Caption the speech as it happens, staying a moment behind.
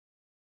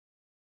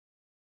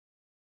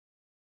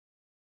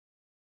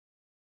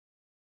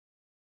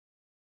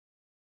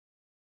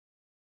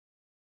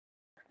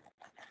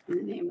In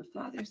the name of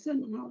Father,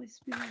 Son, and Holy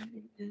Spirit,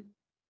 amen.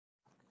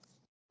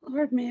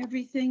 Lord, may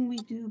everything we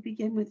do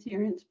begin with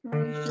your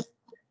inspiration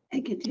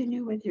and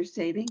continue with your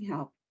saving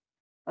help.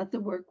 Let the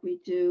work we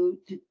do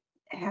to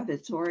have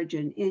its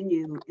origin in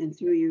you and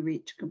through you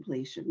reach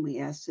completion. We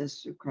ask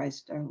this through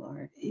Christ our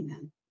Lord.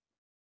 Amen.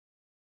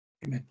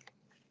 Amen.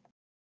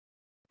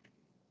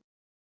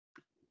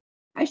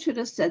 I should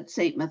have said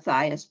St.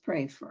 Matthias,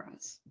 pray for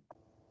us.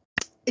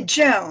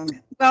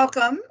 Joan,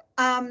 welcome.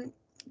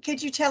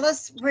 Could you tell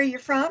us where you're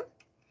from?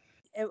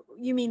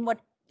 You mean what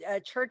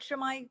church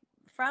am I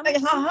from?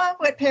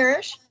 What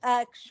parish?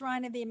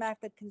 Shrine of the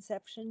Immaculate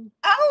Conception.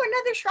 Oh,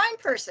 another shrine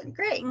person.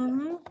 Great.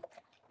 Mm-hmm.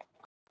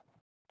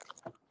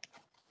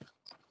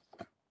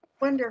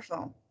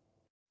 Wonderful.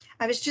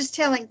 I was just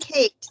telling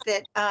Kate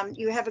that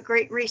you have a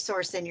great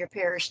resource in your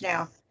parish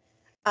now,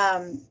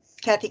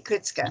 Kathy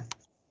Kutska.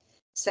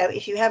 So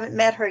if you haven't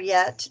met her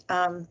yet,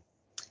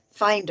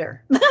 find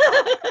her.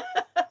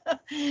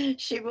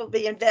 She will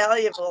be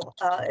invaluable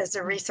as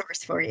a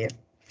resource for you.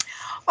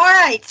 All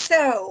right,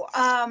 so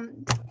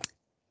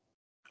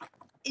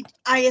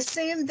I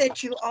assume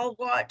that you all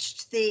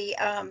watched the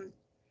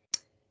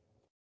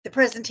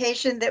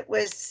presentation that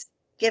was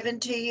given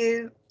to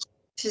you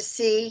to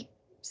see.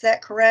 Is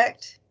that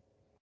correct?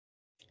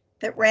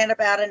 That ran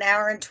about an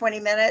hour and 20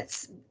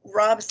 minutes.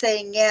 Rob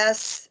saying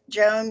yes.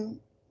 Joan,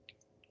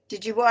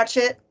 did you watch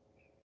it?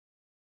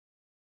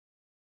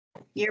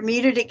 You're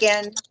muted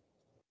again.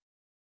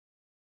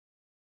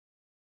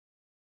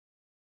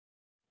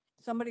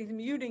 Somebody's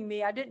muting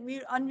me. I didn't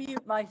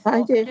unmute myself.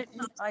 I did. Didn't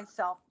mute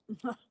myself.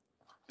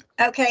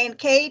 Okay, and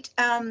Kate,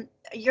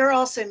 you're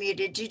also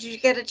muted. Did you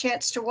get a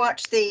chance to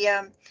watch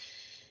the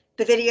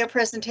video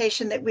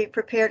presentation that we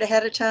prepared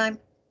ahead of time?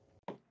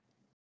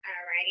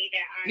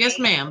 Yes,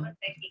 ma'am.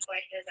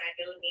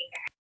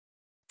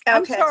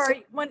 I'm Okay,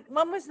 sorry.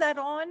 When was that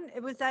on?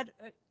 It was that.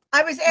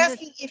 I was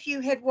asking if you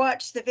had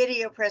watched the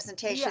video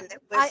presentation that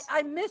was.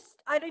 I missed.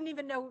 I didn't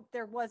even know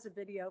there was a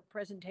video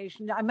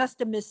presentation. I must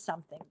have missed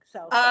something.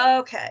 So.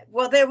 Okay,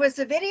 well, there was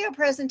a video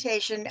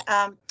presentation.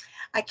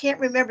 I can't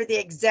remember the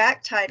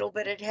exact title,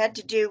 but it had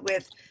to do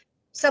with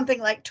something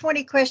like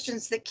 20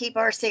 questions that keep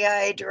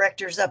RCIA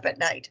directors up at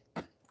night.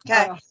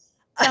 Okay.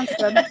 Sounds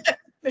good.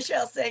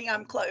 Michelle's saying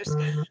I'm close.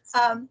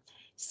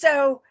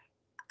 So,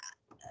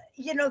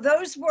 you know,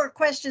 those were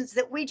questions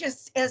that we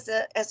just, as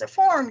a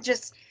forum,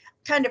 just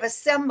kind of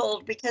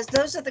assembled, because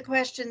those are the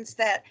questions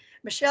that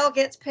Michelle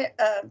gets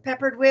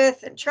peppered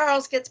with, and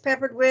Charles gets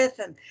peppered with,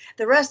 and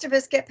the rest of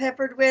us get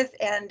peppered with.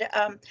 And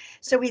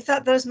so we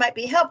thought those might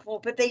be helpful,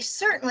 but they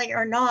certainly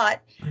are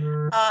not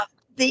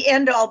the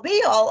end all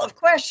be all of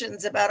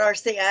questions about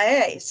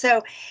RCIA.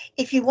 So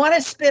if you want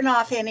to spin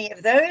off any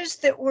of those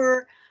that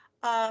were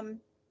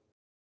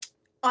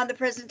on the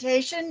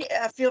presentation,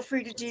 feel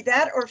free to do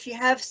that. Or if you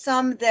have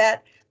some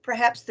that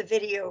perhaps the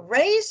video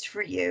raised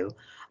for you,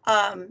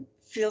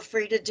 feel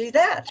free to do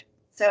that.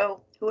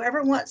 So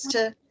whoever wants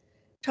to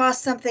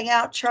toss something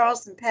out,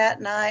 Charles and Pat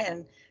and I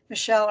and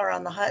Michelle are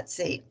on the hot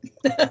seat.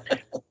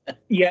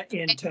 Yeah,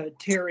 and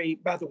Terry,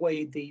 by the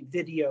way, the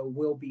video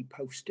will be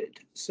posted,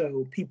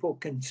 so people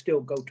can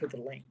still go to the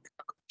link.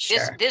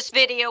 Sure. This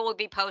video will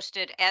be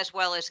posted, as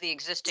well as the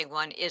existing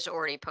one is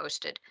already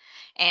posted.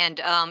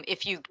 And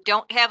if you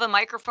don't have a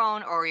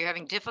microphone or you're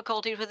having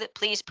difficulty with it,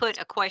 please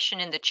put a question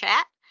in the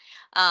chat.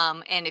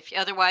 And if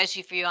otherwise,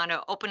 if you want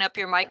to open up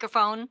your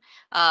microphone,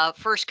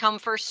 first come,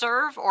 first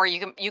serve, or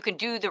you can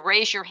do the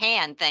raise your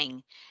hand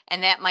thing,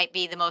 and that might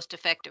be the most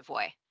effective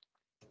way.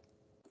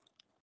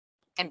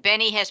 And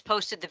Benny has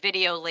posted the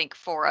video link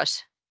for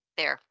us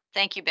there.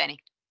 Thank you, Benny.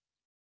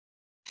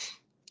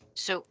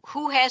 So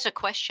who has a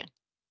question?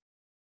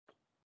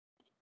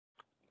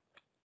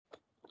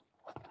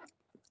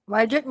 Well,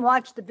 I didn't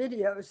watch the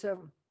video,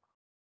 so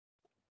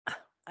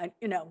I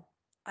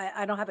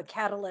don't have a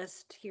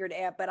catalyst here to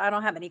add, but I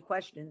don't have any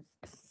questions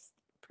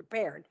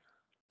prepared.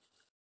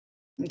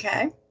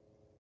 Okay.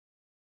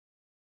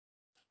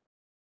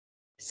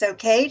 So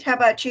Kate, how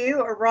about you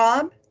or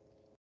Rob?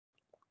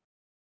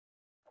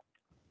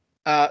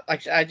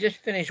 I just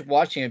finished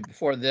watching it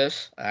before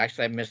this.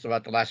 Actually, I missed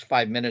about the last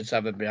 5 minutes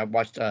of it, but I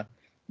watched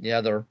the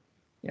other,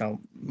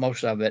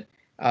 most of it.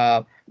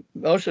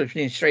 Most of it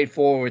seems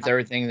straightforward with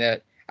everything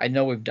that I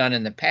know we've done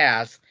in the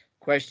past.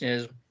 Question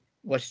is,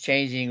 what's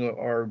changing,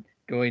 or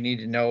do we need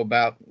to know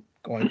about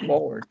going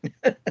forward?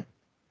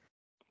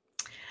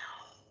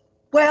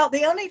 Well,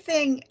 the only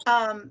thing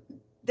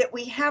that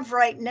we have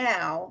right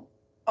now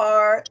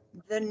are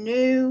the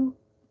new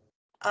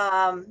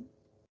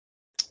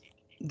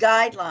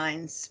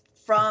guidelines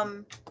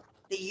from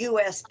the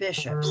U.S.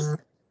 bishops.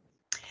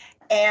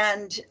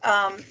 And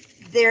I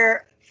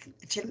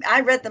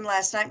read them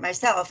last night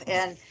myself,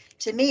 and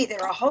to me, they're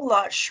a whole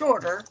lot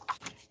shorter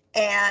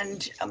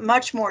and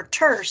much more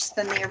terse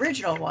than the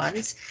original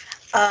ones.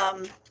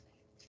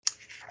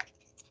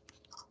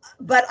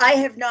 But I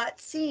have not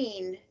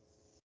seen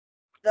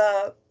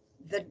the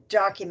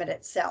document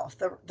itself,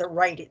 the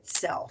rite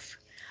itself.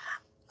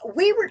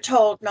 We were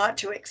told not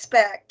to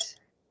expect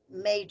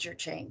major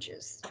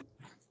changes.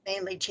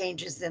 mainly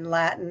changes in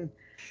Latin.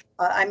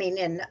 I mean,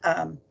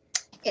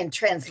 in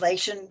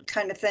translation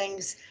kind of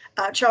things.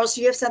 Charles,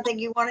 do you have something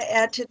you want to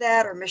add to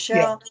that, or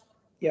Michelle?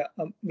 Yeah,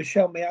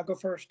 Michelle, may I go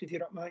first if you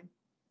don't mind?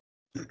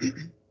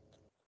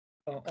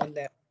 On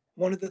that,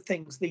 one of the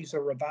things, these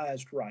are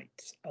revised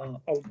rights.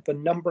 Of the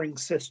numbering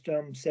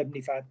system,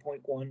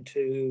 75.1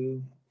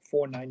 to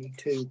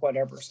 492,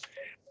 whatever,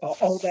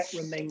 all that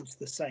remains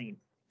the same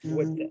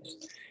with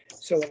this.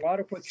 So a lot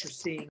of what you're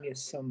seeing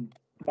is some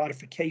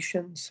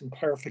modifications, some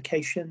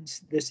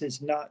clarifications. This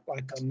is not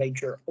like a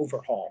major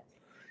overhaul.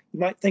 You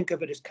might think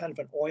of it as kind of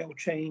an oil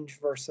change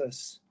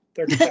versus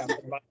 30,000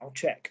 mile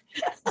check.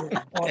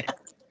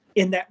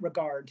 In that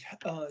regard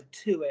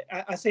to it.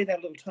 I say that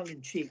a little tongue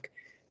in cheek,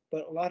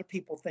 but a lot of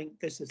people think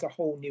this is a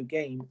whole new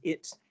game.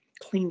 It's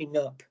cleaning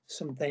up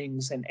some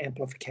things and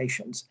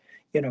amplifications,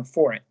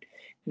 for it.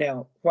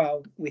 Now,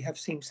 while we have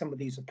seen some of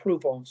these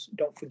approvals,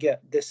 don't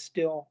forget, this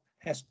still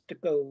has to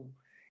go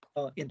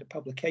into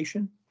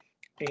publication,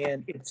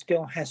 and it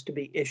still has to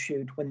be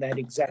issued when that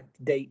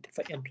exact date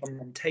for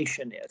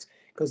implementation is.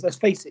 Because let's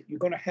face it, you're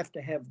going to have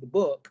the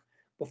book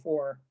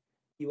before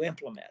you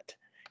implement,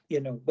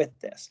 with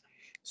this.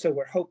 So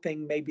we're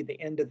hoping maybe the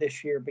end of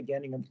this year,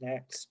 beginning of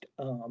next,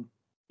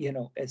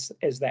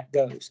 as that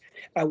goes.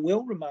 I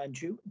will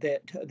remind you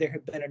that there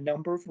have been a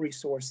number of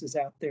resources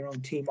out there on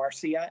Team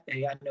RCIA.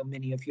 I know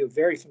many of you are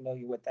very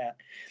familiar with that.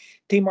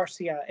 Team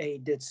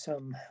RCIA did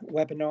some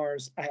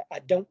webinars. I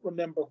don't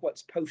remember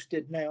what's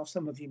posted now.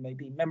 Some of you may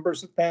be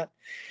members of that.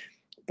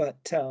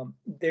 But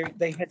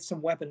they had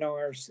some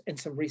webinars and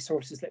some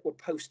resources that were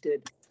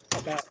posted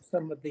about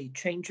some of the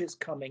changes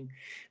coming,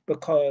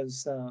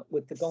 because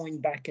with the going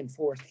back and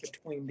forth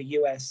between the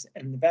U.S.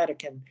 and the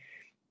Vatican,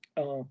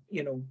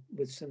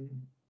 with some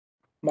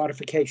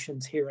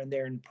modifications here and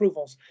there and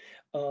approvals,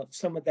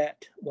 some of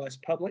that was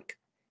public,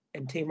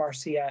 and Team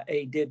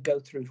RCIA did go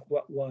through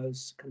what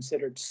was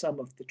considered some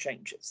of the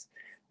changes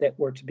that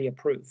were to be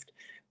approved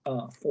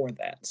for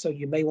that. So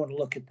you may want to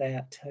look at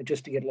that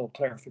just to get a little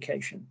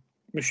clarification.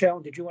 Michelle,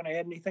 did you want to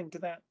add anything to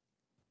that?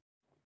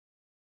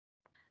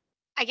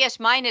 I guess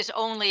mine is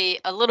only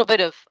a little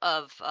bit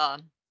of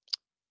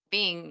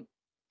being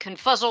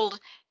confuzzled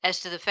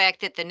as to the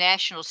fact that the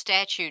national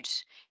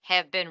statutes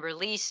have been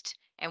released,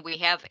 and we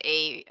have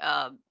a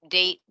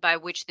date by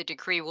which the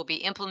decree will be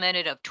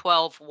implemented of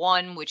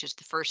 12/1, which is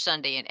the first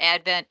Sunday in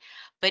Advent.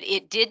 But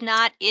it did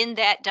not, in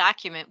that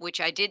document, which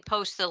I did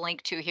post the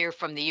link to here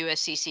from the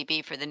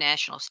USCCB for the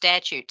national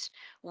statutes,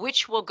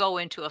 which will go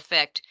into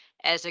effect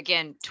as,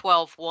 again,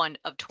 12/1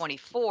 of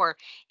 24,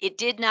 it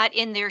did not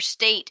in there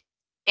state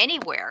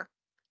anywhere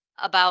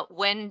about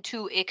when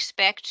to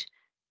expect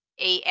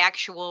a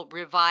actual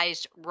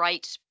revised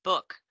rights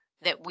book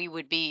that we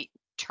would be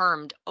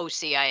termed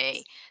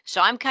OCIA. So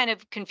I'm kind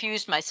of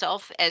confused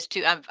myself as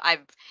to,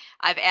 I've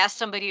asked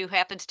somebody who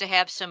happens to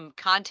have some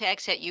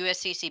contacts at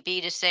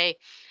USCCB to say,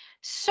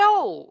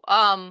 so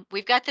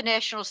we've got the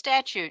national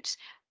statutes.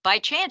 By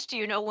chance, do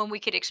you know when we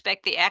could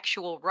expect the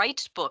actual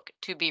rights book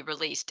to be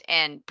released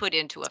and put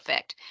into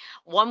effect?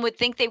 One would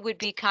think they would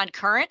be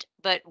concurrent,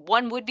 but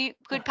one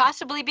could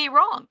possibly be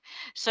wrong.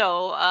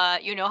 So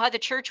you know how the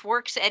church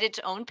works at its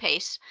own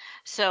pace.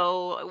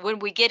 So when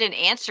we get an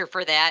answer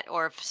for that,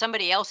 or if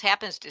somebody else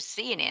happens to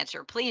see an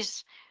answer,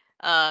 please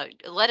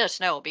let us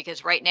know,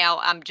 because right now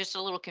I'm just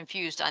a little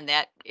confused on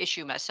that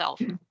issue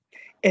myself.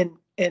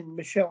 And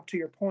Michelle, to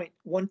your point,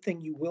 one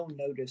thing you will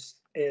notice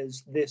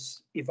as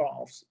this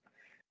evolves,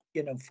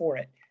 for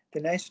it,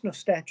 the national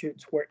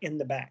statutes were in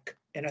the back.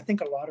 And I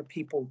think a lot of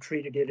people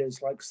treated it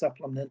as like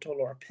supplemental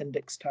or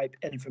appendix type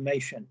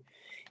information.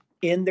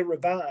 In the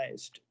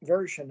revised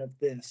version of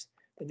this,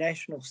 the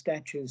national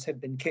statutes have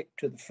been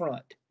kicked to the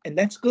front. And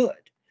that's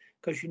good,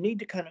 because you need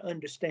to kind of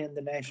understand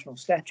the national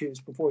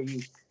statutes before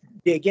you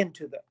dig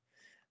into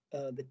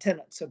the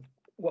tenets of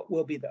what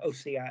will be the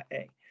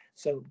OCIA.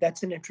 So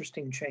that's an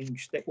interesting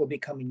change that will be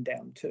coming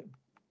down too.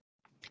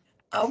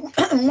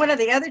 One of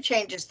the other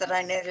changes that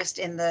I noticed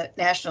in the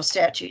national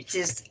statutes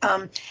is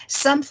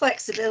some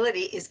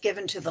flexibility is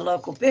given to the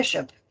local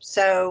bishop.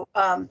 So,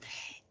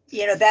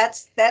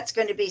 that's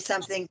going to be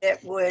something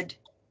that would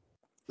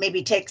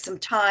maybe take some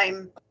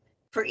time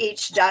for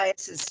each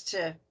diocese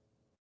to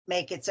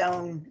make its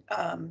own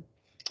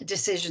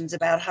decisions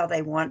about how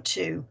they want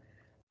to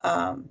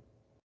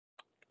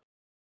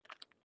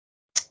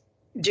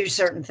do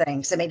certain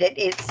things. I mean,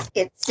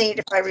 it seemed,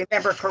 if I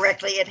remember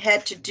correctly, it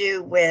had to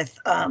do with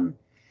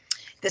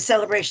the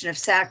celebration of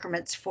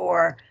sacraments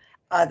for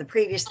the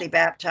previously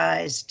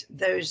baptized,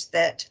 those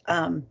that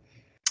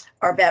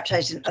are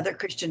baptized in other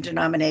Christian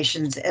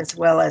denominations, as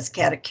well as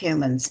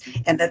catechumens,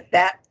 and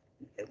that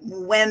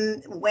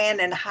when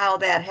and how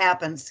that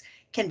happens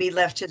can be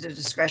left to the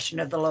discretion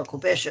of the local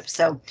bishop.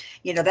 So,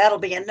 that'll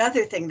be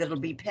another thing that'll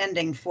be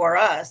pending for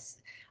us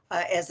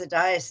as a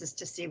diocese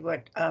to see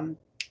what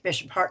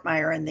Bishop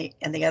Hartmeyer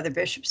and the other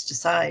bishops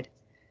decide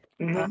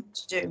to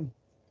do.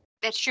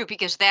 That's true,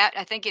 because that,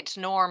 I think it's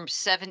norm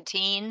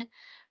 17.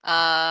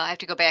 I have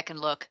to go back and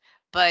look,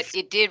 but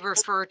it did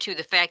refer to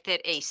the fact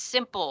that a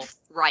simple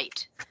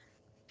rite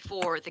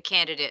for the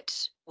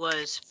candidates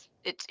was,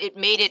 it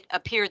made it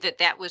appear that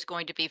that was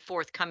going to be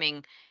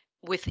forthcoming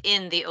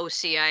within the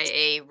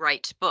OCIA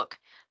rights book.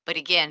 But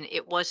again,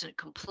 it wasn't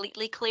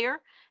completely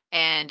clear,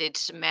 and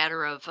it's a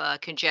matter of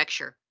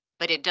conjecture.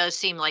 But it does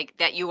seem like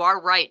that you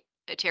are right,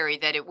 Terry,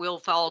 that it will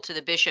fall to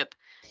the bishop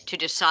to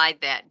decide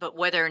that. But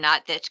whether or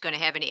not that's going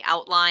to have any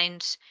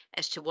outlines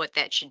as to what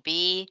that should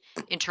be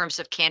in terms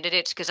of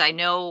candidates, because I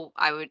know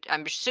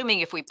I'm assuming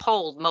if we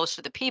polled most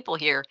of the people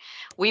here,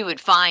 we would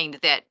find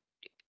that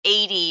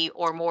 80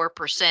 or more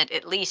percent,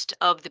 at least,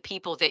 of the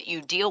people that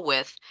you deal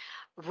with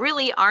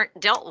really aren't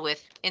dealt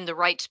with in the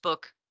rights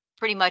book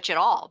pretty much at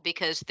all,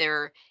 because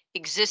they're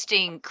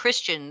existing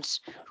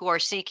Christians who are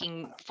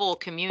seeking full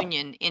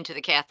communion into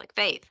the Catholic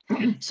faith.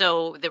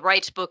 So the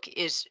rights book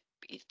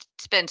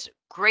spends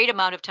great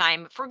amount of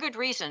time, for good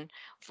reason,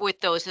 with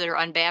those that are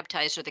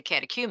unbaptized or the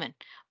catechumen,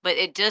 but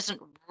it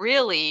doesn't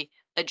really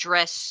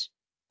address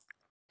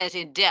as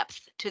in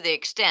depth to the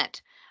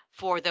extent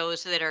for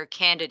those that are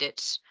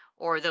candidates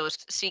or those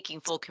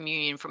seeking full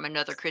communion from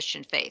another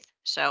Christian faith.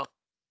 So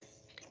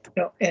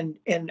No,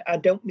 and I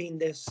don't mean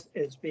this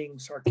as being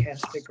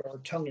sarcastic or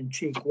tongue in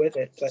cheek with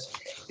it, but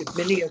if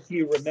many of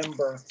you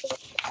remember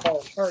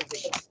Paul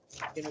Harvey,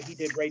 he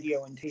did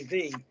radio and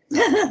TV.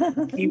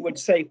 He would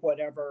say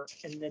whatever,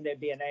 and then there'd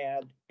be an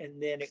ad,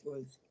 and then it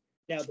was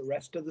now the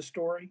rest of the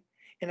story.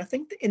 And I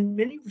think that in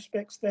many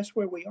respects, that's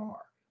where we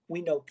are.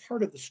 We know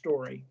part of the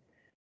story,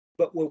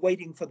 but we're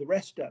waiting for the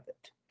rest of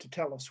it to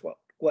tell us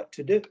what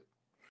to do,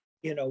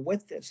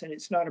 with this. And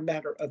it's not a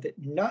matter of it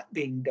not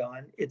being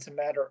done. It's a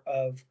matter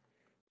of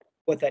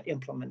what that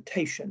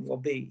implementation will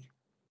be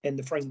and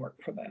the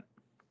framework for that.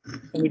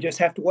 And we just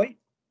have to wait.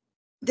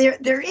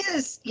 There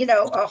is,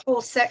 a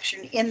whole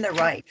section in the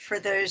right for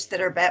those that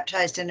are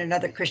baptized in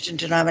another Christian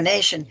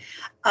denomination.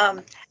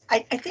 I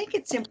think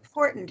it's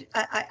important.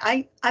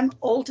 I'm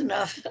old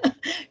enough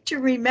to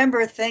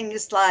remember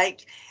things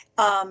like,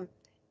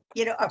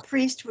 a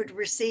priest would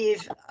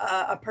receive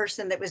a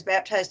person that was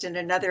baptized in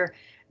another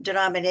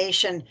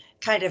denomination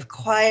kind of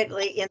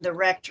quietly in the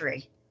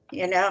rectory,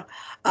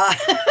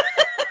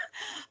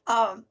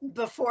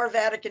 before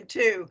Vatican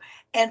II.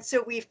 And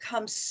so we've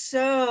come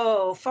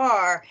so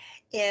far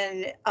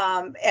in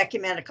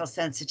ecumenical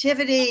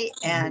sensitivity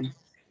and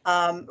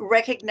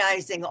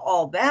recognizing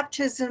all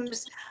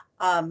baptisms,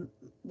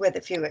 with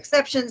a few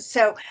exceptions.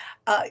 So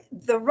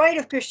the rite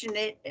of Christian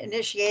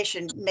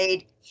initiation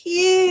made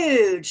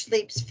huge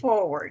leaps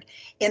forward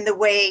in the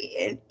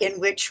way in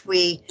which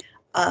we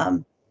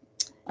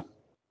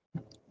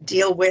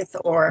deal with,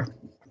 or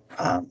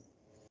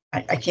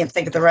I can't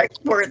think of the right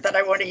word that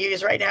I want to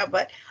use right now,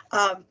 but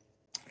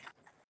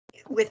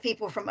with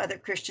people from other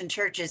Christian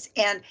churches.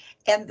 And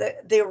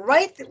the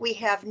rite that we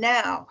have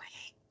now,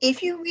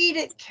 if you read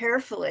it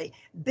carefully,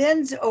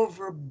 bends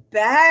over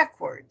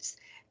backwards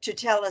to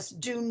tell us,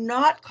 do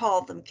not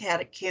call them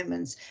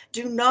catechumens,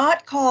 do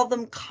not call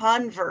them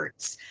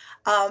converts,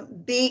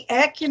 be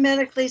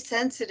ecumenically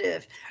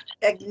sensitive,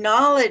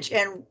 acknowledge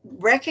and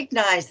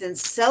recognize and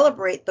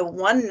celebrate the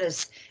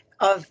oneness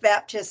of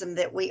baptism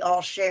that we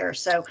all share.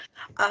 So,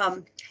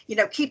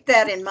 keep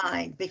that in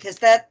mind, because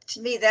that,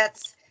 to me,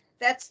 that's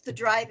the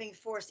driving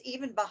force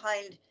even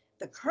behind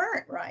the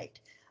current rite,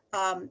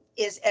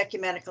 is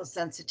ecumenical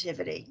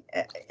sensitivity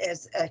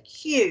as a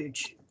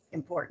huge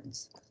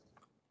importance.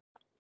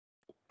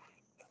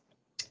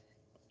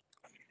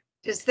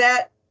 Does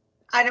that,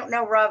 I don't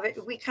know, Rob,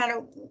 we kind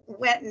of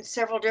went in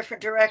several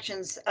different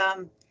directions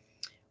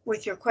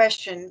with your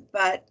question,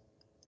 but.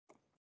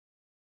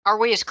 Are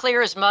we as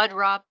clear as mud,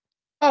 Rob?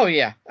 Oh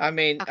yeah, I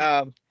mean,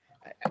 Okay.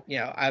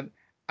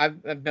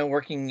 I've been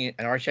working in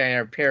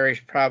RCIA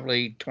parish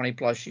probably 20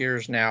 plus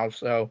years now.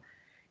 So,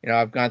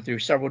 I've gone through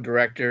several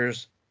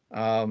directors,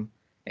 and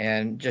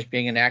just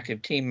being an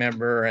active team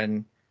member,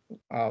 and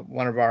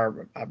one of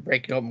our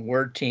Breaking Open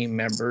Word team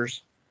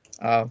members,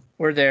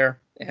 we're there,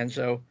 and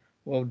so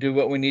we'll do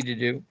what we need to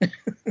do.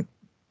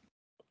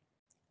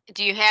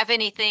 Do you have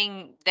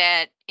anything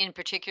that in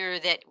particular,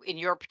 that in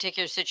your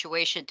particular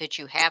situation, that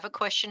you have a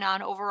question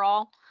on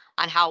overall,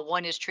 on how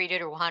one is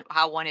treated or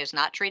how one is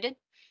not treated?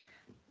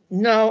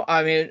 No,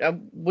 I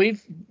mean,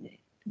 we've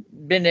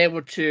been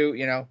able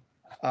to,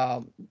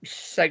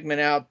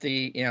 segment out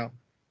the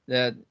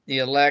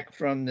elect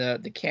from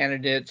the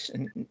candidates,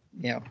 and,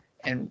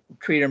 and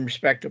treat them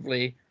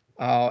respectively,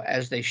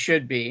 as they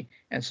should be.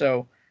 And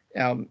so,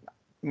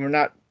 we're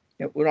not,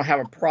 we don't have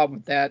a problem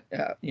with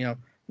that,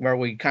 where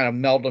we kind of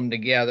meld them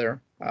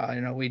together.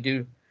 We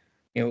do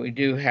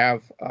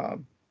have,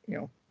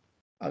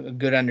 a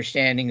good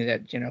understanding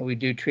that, we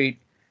do treat,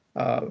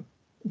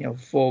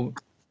 full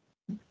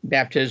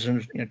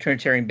baptisms,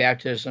 Trinitarian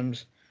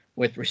baptisms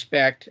with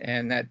respect,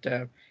 and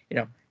that,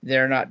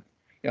 they're not,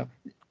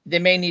 they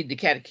may need the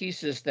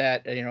catechesis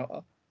that,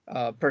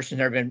 a person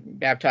who's never been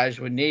baptized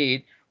would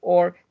need,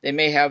 or they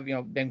may have,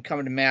 been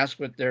coming to mass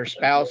with their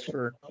spouse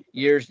for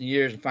years and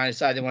years and finally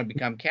decide they want to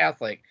become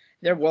Catholic.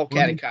 They're well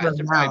catechized.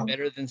 They're probably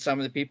better than some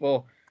of the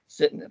people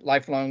sitting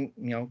lifelong,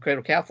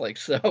 cradle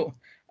Catholics. So,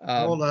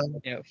 Hold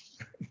on.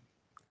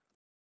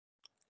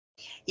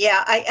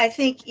 Yeah, I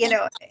think,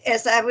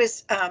 as I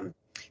was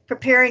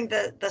preparing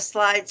the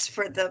slides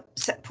for the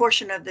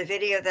portion of the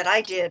video that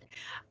I did,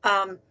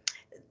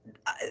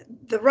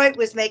 the right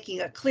was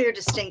making a clear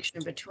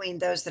distinction between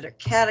those that are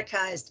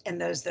catechized and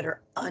those that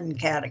are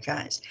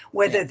uncatechized,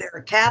 whether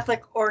they're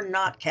Catholic or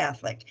not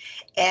Catholic.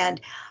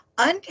 And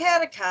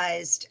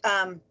uncatechized,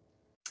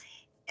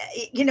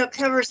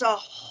 covers a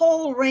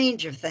whole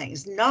range of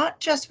things, not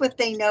just what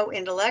they know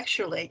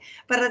intellectually,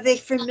 but are they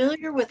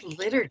familiar with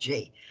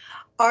liturgy?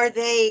 Are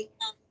they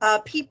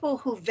people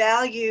who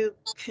value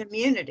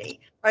community?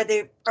 Are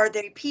they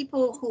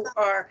people who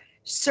are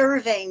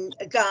serving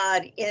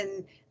God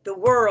in the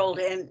world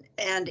and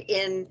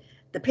in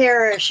the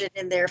parish and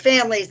in their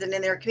families and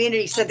in their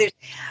community? So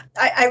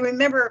I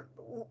remember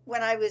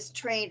when I was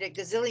trained a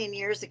gazillion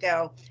years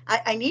ago,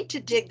 I need to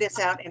dig this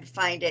out and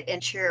find it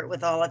and share it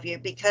with all of you,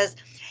 because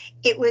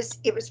it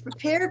was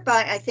prepared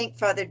by, I think,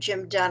 Father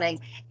Jim Dunning,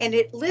 and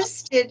it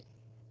listed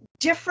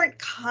different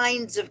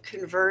kinds of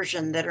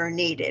conversion that are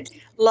needed,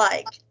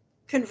 like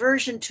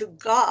conversion to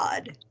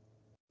God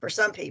for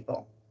some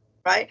people,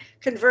 right?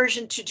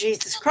 Conversion to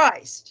Jesus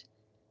Christ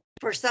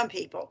for some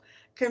people,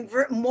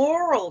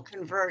 moral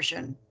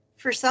conversion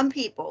for some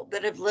people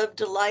that have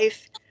lived a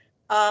life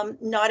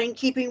not in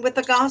keeping with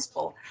the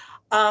gospel,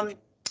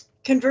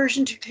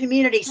 conversion to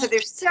community. So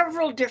there's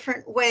several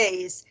different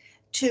ways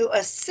to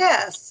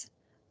assess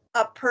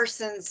a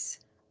person's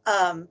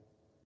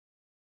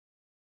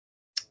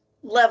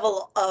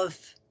level of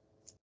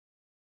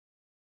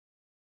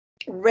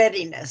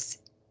readiness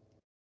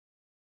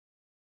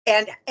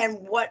and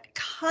what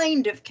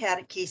kind of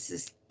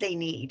catechesis they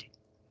need.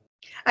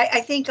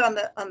 I think on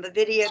the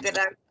video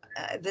that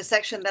the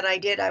section that I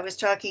did, I was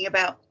talking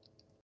about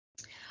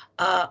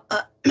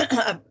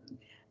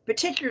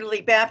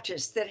particularly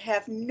Baptists that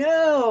have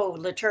no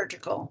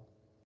liturgical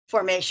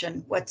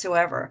formation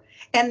whatsoever.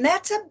 And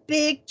that's a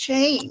big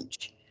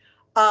change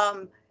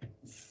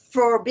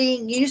for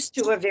being used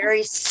to a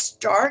very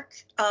stark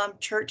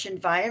church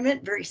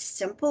environment, very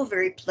simple,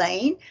 very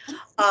plain,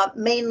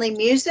 mainly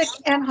music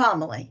and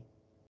homily,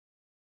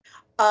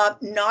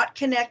 not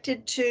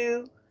connected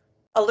to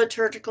a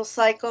liturgical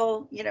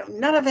cycle,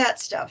 none of that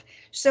stuff.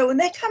 So when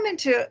they come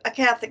into a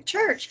Catholic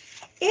church,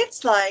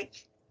 it's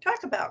like,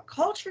 talk about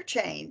culture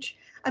change.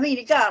 I mean,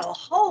 you got a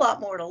whole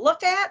lot more to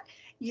look at.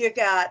 You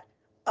got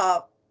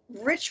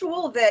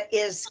ritual that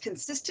is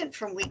consistent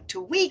from week to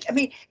week. I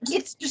mean,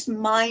 it's just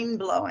mind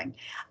blowing.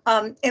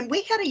 And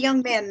we had a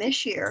young man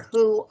this year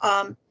who,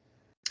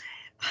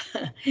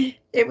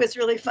 it was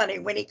really funny.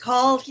 When he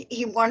called,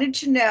 he wanted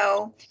to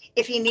know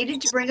if he needed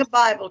to bring a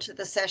Bible to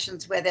the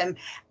sessions with him,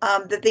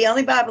 that the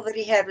only Bible that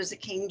he had was a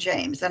King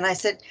James. And I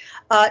said,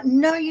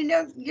 no, you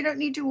don't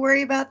need to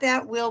worry about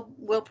that.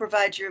 We'll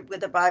provide you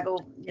with a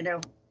Bible,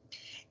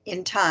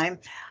 in time.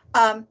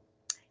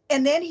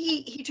 And then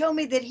he told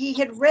me that he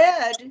had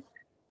read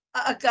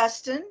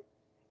Augustine.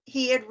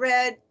 He had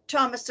read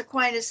Thomas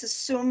Aquinas'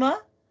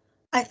 Summa.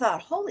 I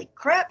thought, holy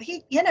crap,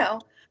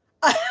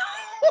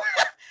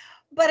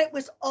 but it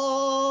was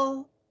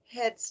all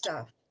head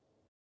stuff,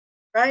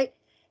 right?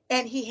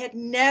 And he had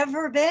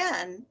never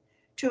been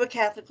to a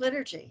Catholic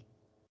liturgy.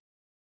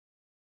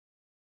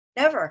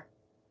 Never.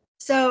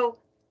 So,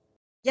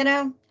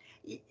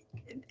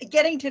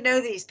 getting to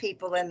know these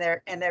people and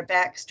their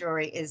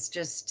backstory is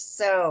just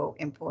so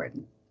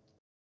important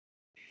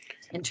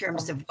in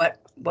terms of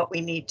what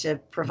we need to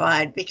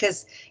provide,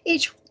 because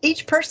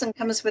each person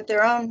comes with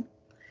their own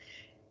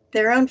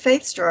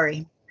faith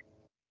story.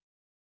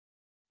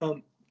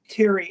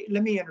 Terry,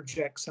 let me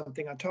interject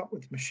something. I talked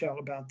with Michelle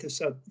about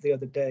this the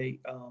other day.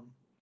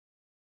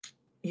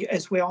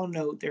 As we all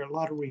know, there are a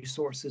lot of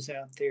resources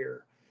out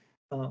there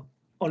on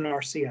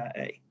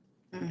RCIA.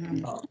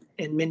 Mm-hmm.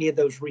 And many of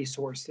those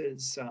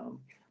resources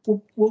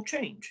will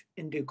change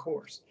in due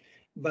course.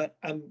 But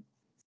I'm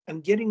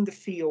getting the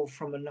feel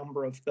from a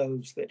number of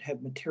those that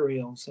have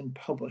materials and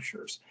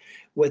publishers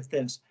with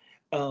this,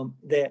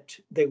 that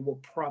they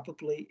will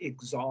probably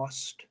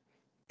exhaust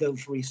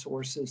those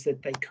resources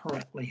that they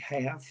currently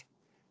have,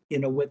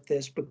 with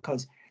this,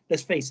 because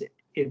let's face it,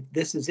 if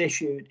this is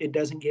issued, it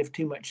doesn't give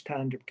too much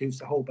time to produce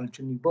a whole bunch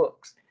of new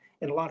books.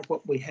 And a lot of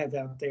what we have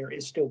out there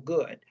is still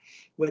good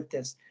with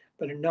this.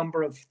 But a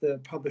number of the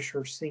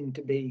publishers seem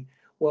to be,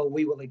 well,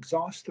 we will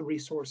exhaust the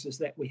resources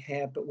that we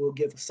have, but we'll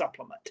give a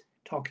supplement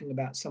talking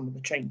about some of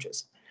the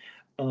changes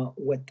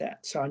with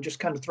that. So I'm just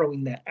kind of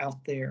throwing that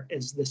out there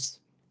as this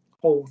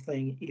whole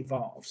thing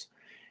evolves,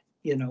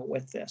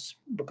 with this,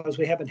 because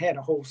we haven't had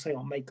a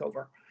wholesale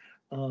makeover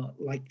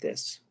like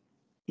this,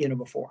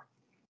 before.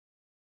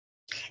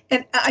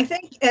 And I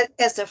think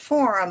as a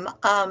forum,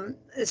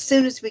 as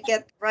soon as we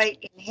get the right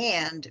in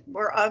hand,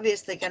 we're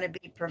obviously going to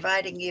be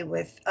providing you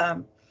with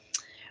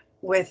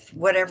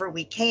whatever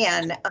we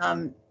can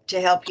to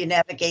help you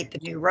navigate the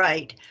new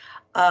right.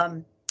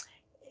 I'm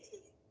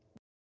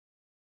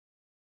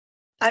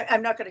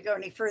not going to go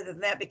any further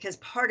than that, because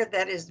part of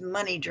that is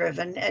money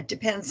driven. It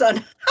depends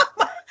on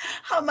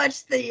how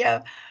much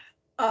the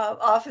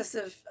Office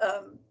of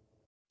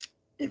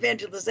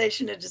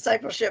evangelization and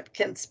discipleship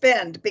can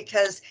spend,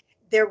 because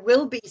there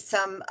will be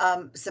some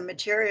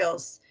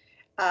materials,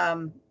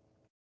 and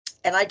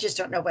I just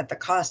don't know what the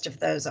cost of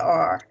those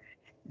are,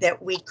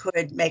 that we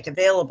could make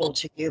available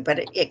to you, but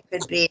it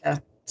could be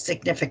a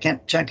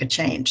significant chunk of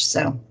change.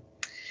 So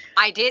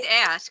I did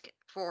ask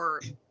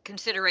for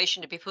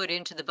consideration to be put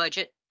into the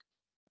budget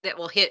that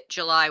will hit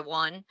July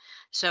 1.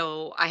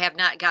 So I have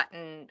not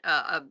gotten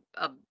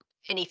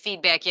any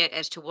feedback yet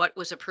as to what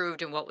was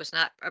approved and what was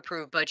not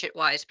approved budget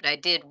wise, but I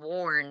did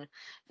warn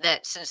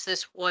that since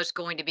this was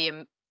going to be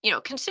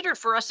considered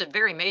for us a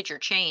very major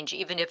change,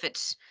 even if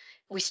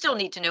we still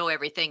need to know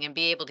everything and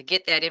be able to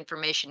get that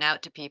information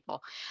out to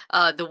people.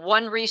 The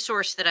one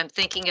resource that I'm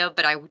thinking of,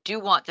 but I do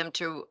want them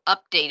to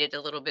update it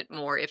a little bit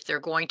more if they're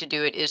going to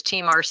do it, is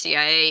Team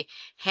RCIA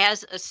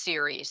has a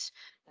series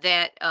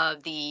that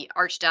the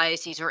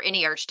archdiocese or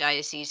any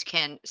archdiocese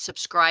can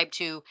subscribe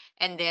to,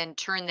 and then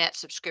turn that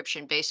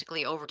subscription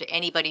basically over to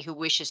anybody who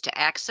wishes to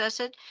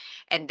access it.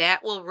 And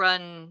that will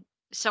run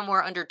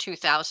somewhere under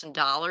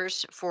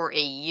 $2,000 for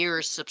a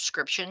year's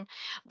subscription.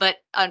 But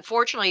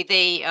unfortunately,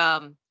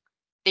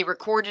 they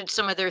recorded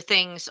some of their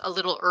things a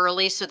little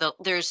early, so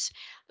there's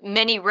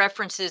many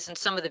references in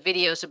some of the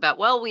videos about,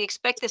 well, we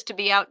expect this to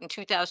be out in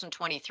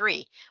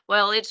 2023.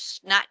 Well,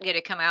 it's not going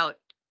to come out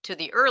to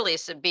the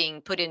earliest of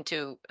being put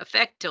into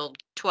effect till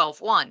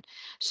 12/1.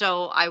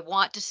 So I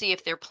want to see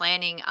if they're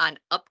planning on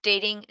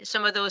updating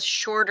some of those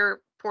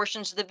shorter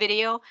portions of the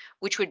video,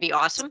 which would be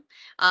awesome.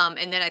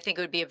 And then I think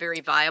it would be a very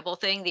viable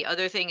thing. The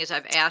other thing is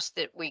I've asked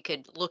that we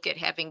could look at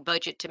having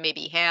budget to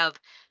maybe have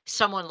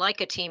someone like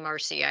a Team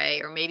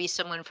RCIA, or maybe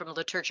someone from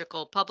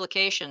Liturgical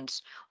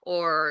Publications,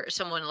 or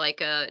someone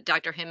like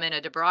Dr.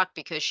 Jimena de Brock,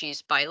 because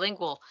she's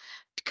bilingual,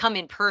 to come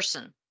in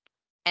person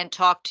and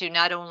talk to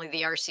not only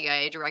the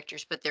RCIA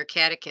directors, but their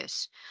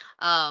catechists.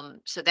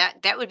 So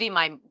that would be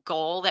my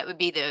goal. That would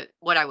be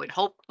what I would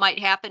hope might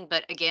happen.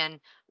 But again,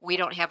 we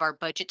don't have our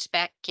budgets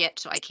back yet,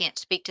 so I can't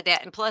speak to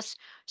that. And plus,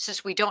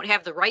 since we don't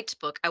have the rights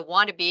book, I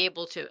want to be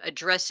able to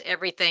address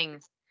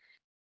everything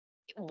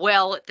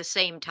well at the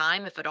same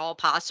time, if at all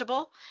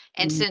possible.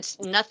 And since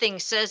nothing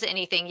says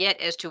anything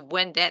yet as to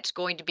when that's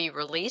going to be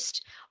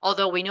released,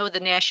 although we know the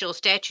national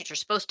statutes are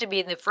supposed to be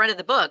in the front of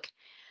the book,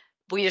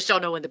 we just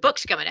don't know when the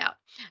book's coming out.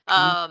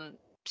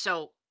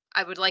 So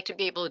I would like to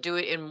be able to do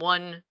it in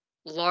one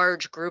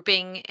large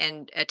grouping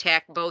and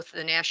attack both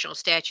the national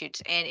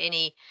statutes and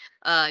any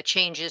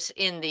changes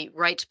in the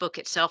rights book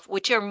itself,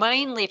 which are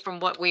mainly, from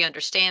what we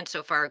understand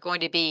so far,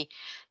 going to be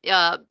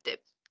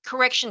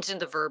corrections in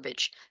the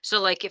verbiage.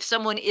 So like if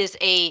someone is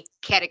a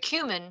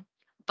catechumen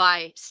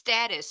by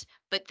status,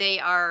 but they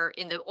are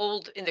in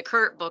the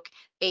current book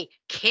a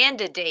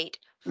candidate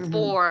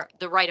for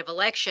the right of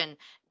election,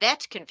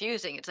 that's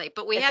confusing. It's like,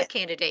 but we have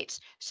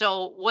candidates.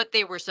 So what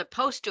they were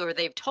supposed to, or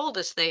they've told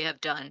us they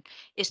have done,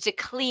 is to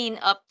clean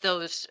up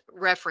those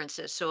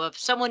references. So if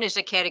someone is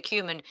a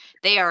catechumen,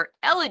 they are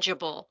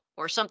eligible,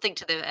 or something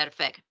to that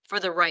effect, for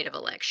the right of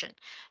election.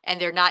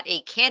 And they're not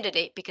a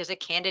candidate, because a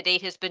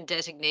candidate has been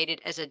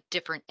designated as a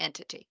different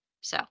entity.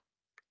 So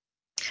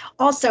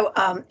also,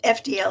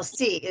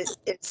 FDLC is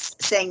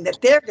saying that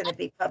they're going to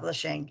be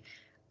publishing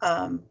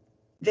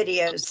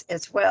videos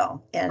as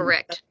well. And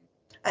correct.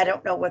 I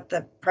don't know what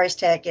the price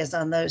tag is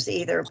on those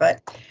either,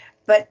 but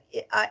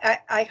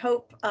I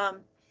hope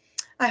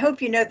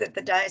you know that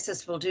the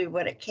diocese will do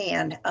what it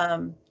can,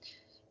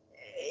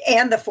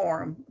 and the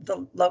forum,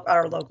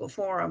 our local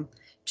forum,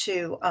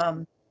 to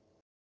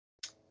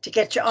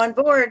get you on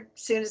board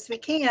as soon as we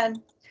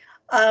can.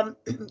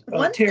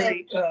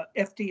 Terry,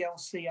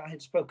 FDLC, I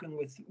had spoken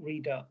with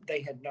Rita.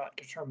 They had not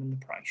determined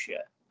the price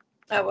yet.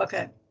 Oh,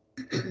 okay.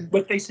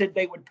 But they said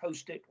they would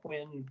post it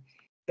when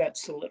that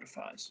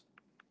solidifies.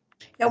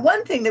 Now,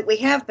 one thing that we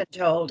have been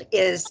told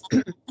is,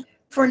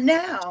 for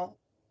now,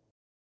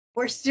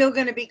 we're still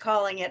going to be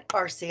calling it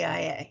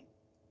RCIA.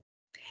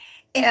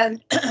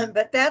 And,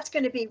 but that's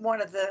going to be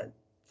one of the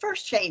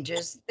first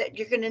changes that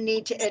you're going to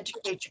need to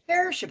educate your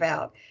parish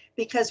about,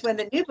 because when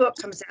the new book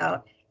comes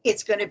out,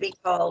 it's going to be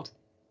called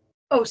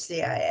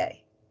OCIA,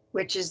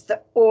 which is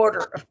the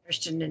Order of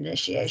Christian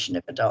Initiation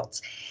of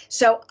Adults.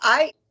 So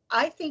I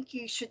think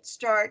you should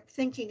start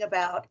thinking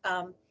about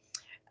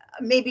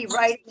maybe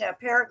writing a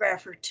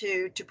paragraph or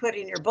two to put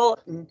in your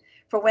bulletin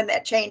for when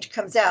that change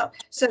comes out,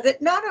 so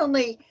that not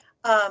only,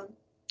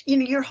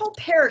 your whole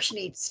parish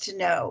needs to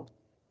know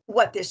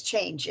what this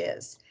change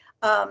is,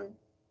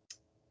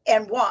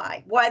 and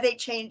why they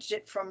changed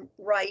it from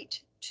right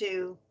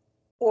to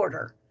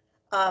order.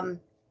 And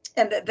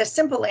the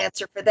simple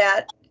answer for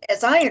that,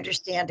 as I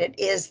understand it,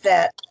 is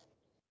that,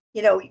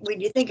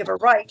 when you think of a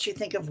rite, you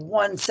think of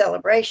one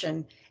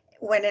celebration,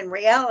 when in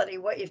reality,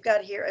 what you've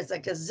got here is a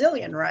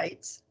gazillion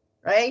rites,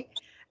 right?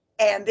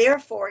 And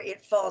therefore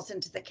it falls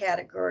into the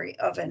category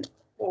of an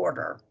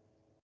order,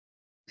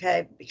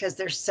 okay? Because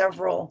there's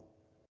several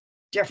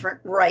different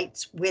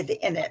rites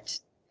within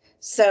it.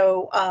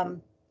 So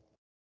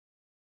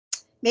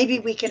maybe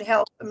we can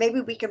help.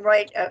 Maybe we can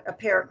write a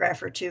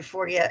paragraph or two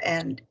for you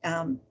and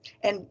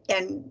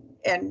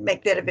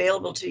make that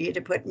available to you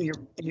to put in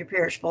your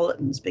parish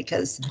bulletins,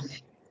 because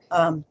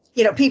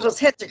you know, people's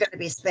heads are going to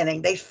be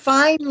spinning. They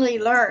finally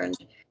learned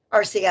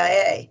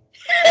RCIA,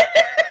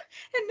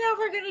 and now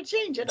we're going to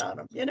change it on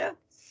them. You know,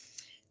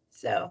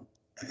 so.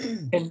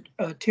 And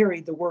Terry,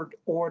 the word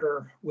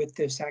order with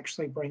this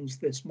actually brings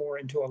this more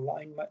into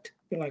alignment,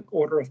 like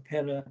order of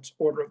penance,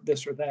 order of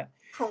this or that.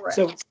 Correct.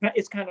 So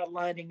it's kind of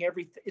lining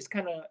everything. It's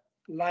kind of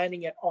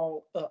lining it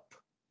all up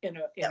in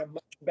a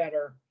much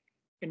better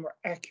and more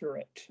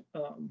accurate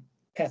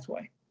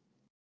pathway.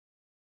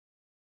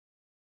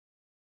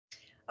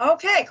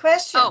 Okay,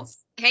 questions.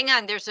 Oh, hang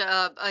on. There's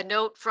a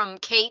note from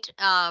Kate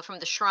from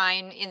the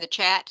Shrine in the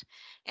chat.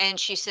 And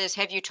she says,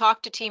 have you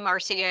talked to Team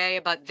RCIA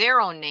about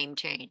their own name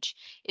change?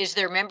 Is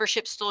their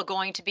membership still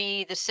going to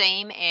be the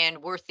same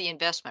and worth the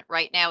investment?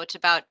 Right now, it's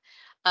about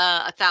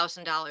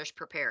 $1,000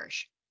 per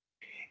parish.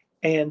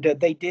 And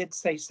they did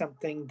say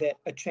something that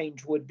a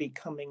change would be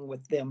coming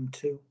with them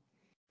too,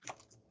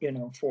 you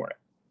know, for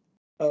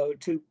it,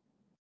 to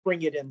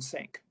bring it in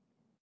sync.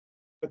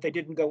 But they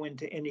didn't go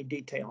into any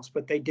details,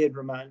 but they did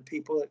remind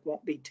people it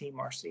won't be Team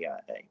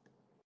RCIA.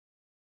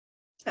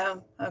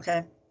 Oh,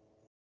 okay.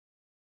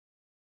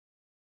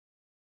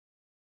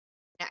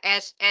 Now,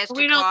 as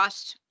to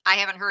cost, I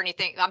haven't heard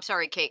anything. I'm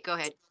sorry, Kate, go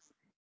ahead.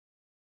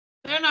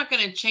 They're not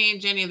going to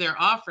change any of their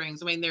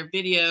offerings. I mean, their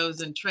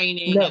videos and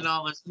training and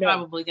all is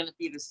probably going to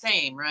be the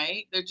same,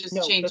 right? They're just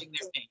changing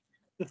their name.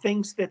 The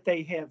things that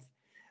they have,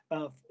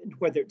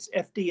 whether it's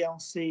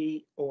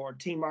FDLC or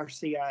Team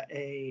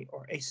RCIA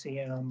or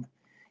ACM,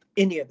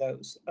 any of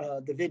those,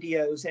 the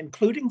videos,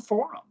 including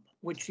Forum,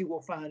 which you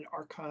will find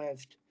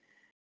archived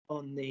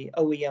on the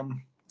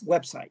OEM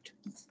website,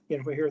 you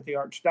know, here at the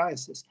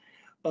Archdiocese.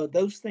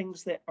 Those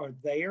things that are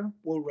there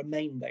will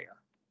remain there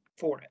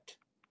for it.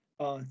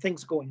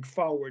 Things going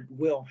forward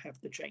will have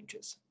the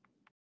changes.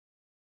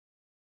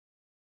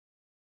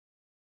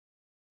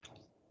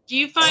 Do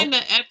you find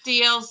that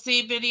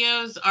FDLC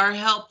videos are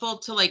helpful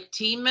to like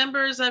team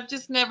members? I've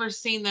just never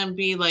seen them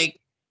be like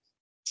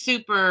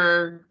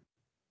super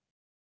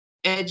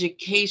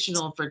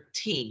educational for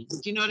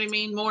teams. Do you know what I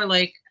mean? More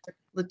like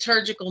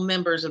liturgical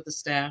members of the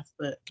staff,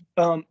 but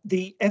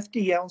the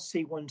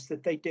FDLC ones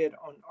that they did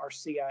on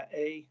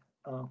RCIA,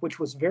 which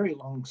was a very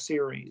long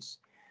series,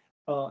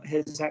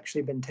 has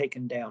actually been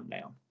taken down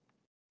now.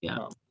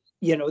 Yeah.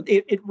 You know,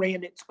 it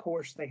ran its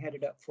course. They had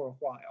it up for a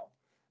while,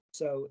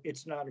 so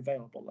it's not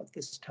available at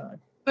this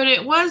time. But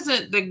it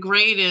wasn't the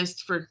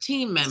greatest for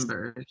team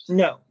members.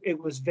 No, it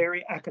was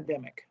very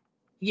academic.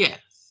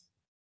 Yes.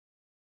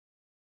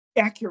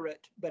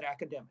 Accurate, but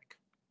academic.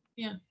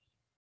 Yeah.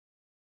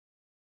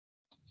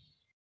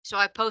 So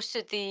I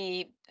posted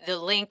the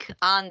link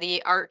on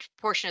the art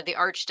portion of the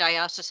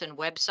Archdiocesan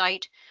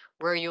website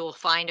where you'll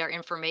find our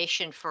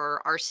information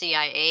for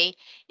RCIA.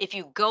 If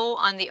you go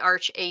on the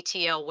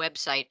ArchATL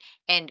website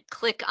and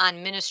click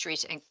on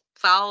ministries and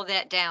follow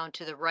that down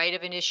to the rite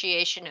of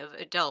initiation of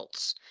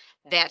adults,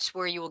 that's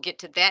where you will get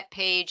to that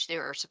page.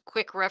 There are some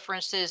quick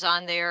references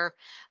on there,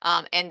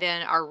 and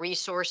then our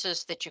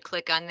resources that you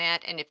click on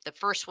that. And if the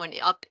first one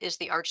up is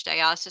the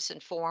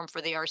Archdiocesan Forum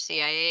for the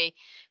RCIA,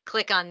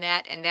 click on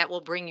that, and that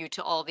will bring you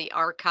to all the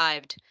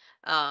archived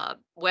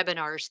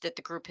webinars that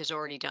the group has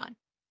already done.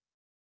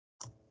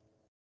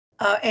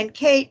 And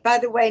Kate, by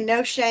the way,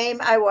 no shame.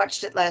 I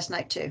watched it last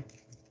night too.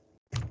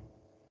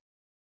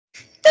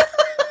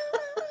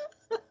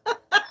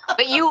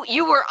 But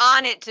you were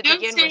on it to No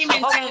begin with, shame so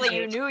hopefully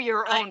you intended. knew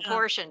your I own know.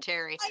 portion,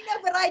 Terry. I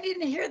know, but I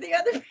didn't hear the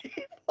other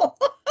people.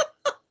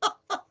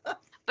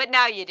 But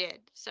now you did.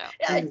 So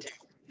I it's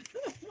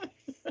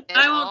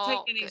I won't all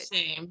take any good.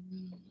 shame.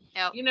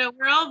 Yep. You know,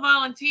 we're all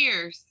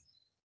volunteers.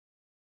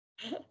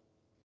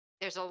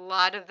 There's a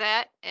lot of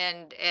that,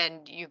 and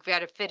you've got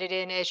to fit it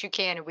in as you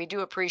can, and we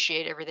do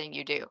appreciate everything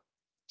you do.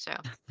 So,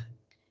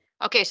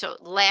 okay, so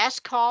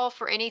last call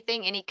for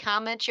anything, any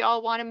comments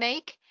y'all want to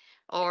make,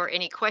 or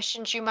any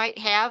questions you might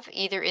have,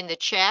 either in the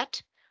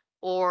chat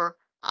or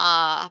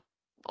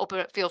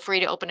feel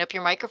free to open up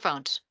your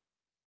microphones.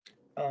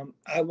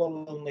 I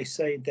will only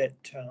say that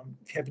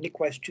if you have any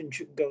questions,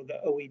 you can go to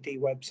the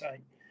OED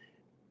website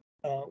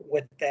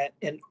with that.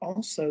 And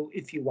also,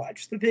 if you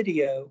watch the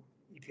video,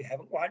 if you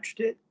haven't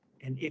watched it,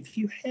 and if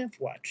you have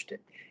watched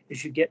it,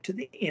 as you get to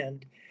the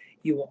end,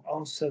 you will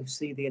also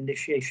see the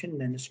initiation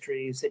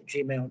ministries at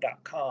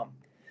gmail.com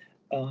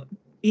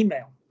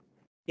email,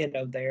 you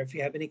know, there. If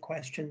you have any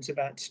questions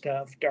about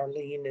stuff,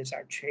 Darlene is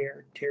our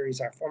chair,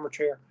 Terry's our former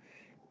chair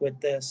with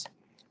this.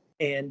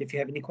 And if you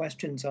have any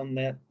questions on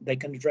that, they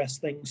can address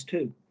things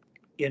too,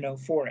 you know,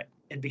 for it.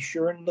 And be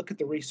sure and look at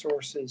the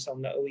resources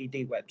on the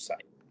OED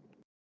website.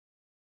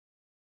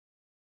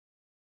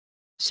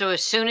 So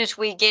as soon as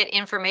we get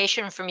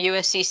information from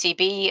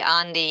USCCB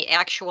on the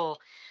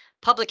actual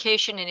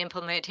publication and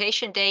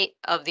implementation date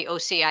of the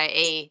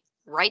OCIA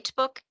rights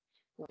book,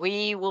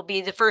 we will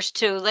be the first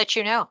to let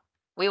you know.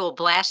 We will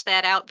blast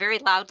that out very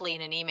loudly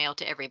in an email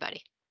to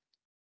everybody.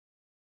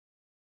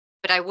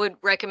 But I would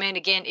recommend,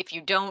 again, if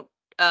you don't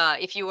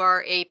if you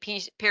are a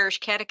parish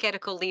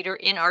catechetical leader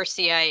in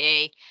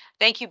RCIA.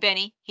 Thank you,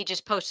 Benny. He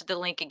just posted the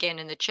link again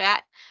in the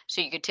chat.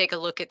 So you could take a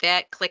look at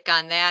that, click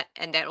on that,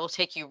 and that will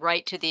take you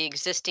right to the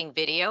existing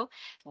video.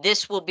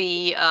 This will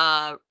be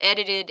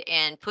edited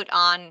and put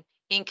on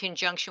in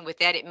conjunction with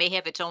that. It may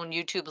have its own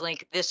YouTube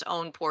link, this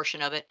own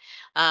portion of it,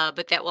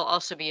 but that will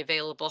also be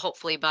available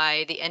hopefully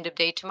by the end of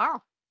day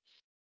tomorrow.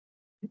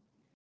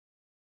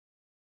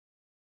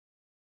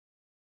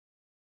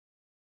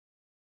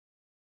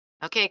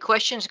 Okay,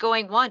 questions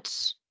going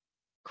once,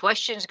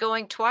 questions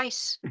going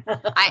twice.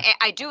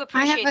 I do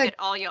appreciate that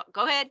all y'all,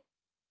 go ahead.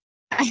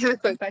 I have a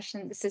quick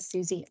question. This is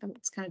Susie.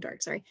 It's kind of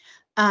dark, sorry.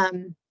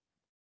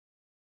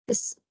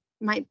 This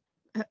might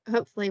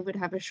hopefully would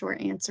have a short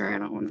answer. I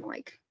don't want to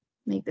like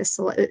make this,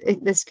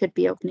 this could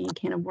be opening a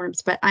can of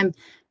worms, but I'm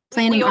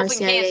planning we open RCIA.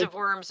 Cans of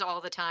worms all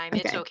the time.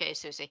 Okay. It's okay,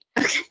 Susie.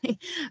 Okay.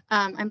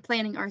 I'm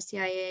planning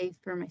RCIA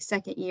for my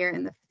second year,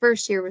 and the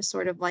first year was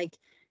sort of like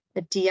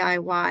a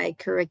DIY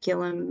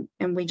curriculum,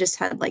 and we just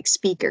had like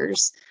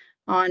speakers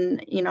on,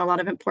 you know, a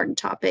lot of important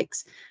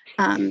topics.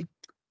 And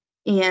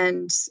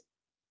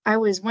I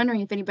was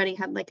wondering if anybody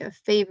had like a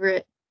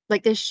favorite,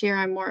 like this year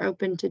I'm more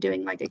open to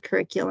doing like a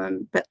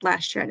curriculum, but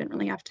last year I didn't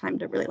really have time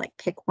to really like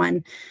pick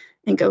one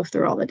and go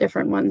through all the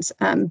different ones.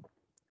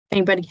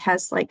 Anybody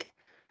has like,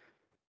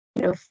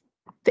 you know,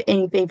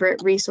 any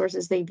favorite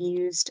resources they've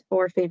used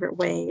or favorite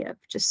way of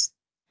just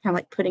kind of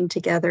like putting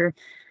together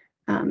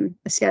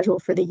a schedule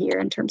for the year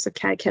in terms of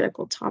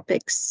catechetical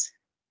topics.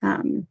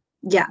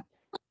 Yeah.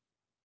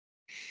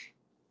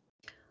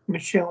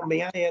 Michelle,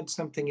 may I add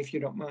something if you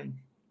don't mind?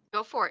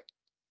 Go for it.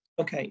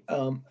 Okay,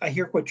 I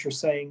hear what you're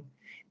saying.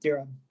 There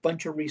are a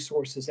bunch of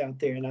resources out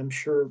there, and I'm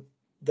sure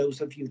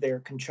those of you there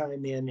can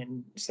chime in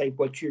and say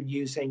what you're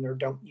using or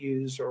don't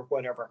use or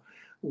whatever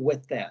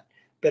with that.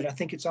 But I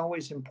think it's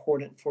always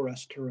important for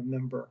us to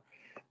remember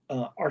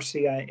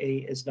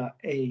RCIA is not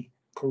a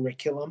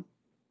curriculum,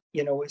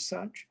 you know, as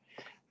such.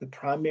 The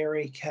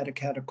primary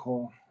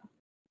catechetical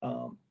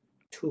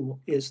tool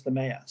is the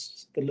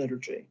Mass, the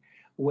liturgy,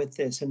 with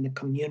this, and the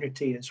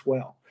community as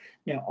well.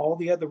 Now, all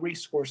the other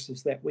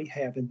resources that we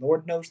have, and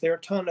Lord knows there are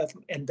a ton of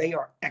them, and they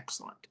are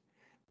excellent.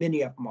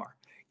 Many of them are,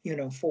 you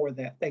know, for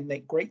that. They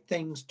make great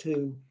things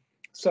to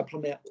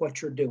supplement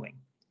what you're doing,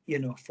 you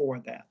know, for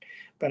that.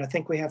 But I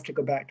think we have to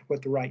go back to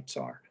what the rights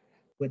are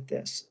with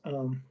this.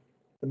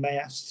 The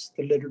Mass,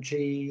 the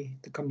liturgy,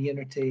 the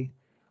community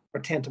are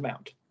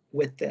tantamount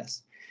with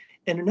this.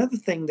 And another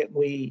thing that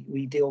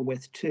we deal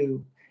with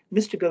too,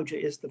 Mystagogia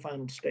is the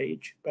final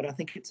stage, but I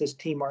think it's this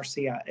Team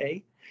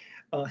RCIA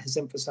has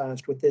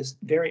emphasized with this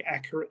very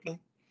accurately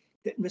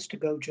that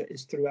Mystagogia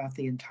is throughout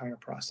the entire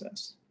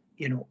process,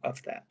 you know,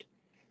 of that.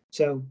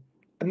 So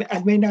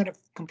I may not have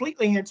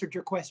completely answered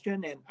your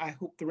question, and I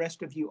hope the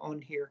rest of you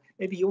on here,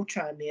 maybe you'll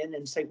chime in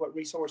and say what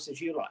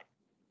resources you like.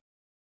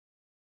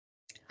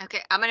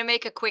 Okay, I'm going to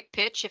make a quick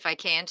pitch if I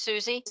can,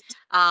 Susie.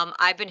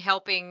 I've been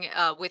helping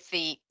with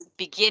the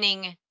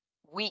beginning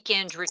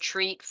weekend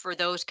retreat for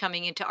those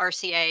coming into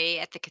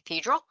RCIA at the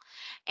cathedral,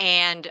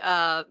 and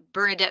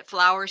Bernadette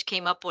Flowers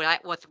came up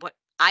with what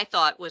I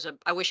thought was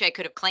I wish I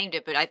could have claimed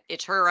it, but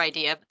it's her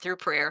idea through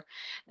prayer,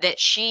 that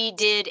she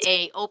did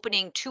a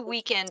opening 2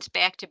 weekends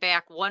back to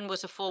back. One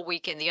was a full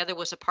weekend, the other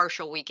was a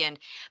partial weekend,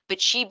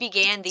 but she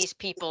began these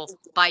people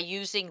by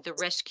using the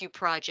Rescue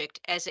Project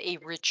as a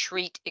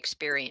retreat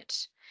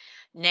experience.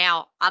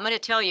 Now, I'm going to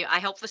tell you, I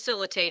helped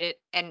facilitate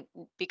it, and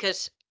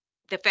because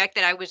the fact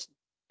that I was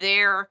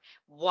there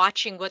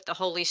watching what the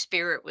Holy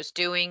Spirit was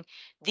doing,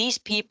 these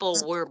people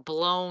were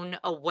blown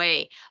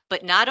away.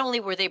 But not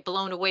only were they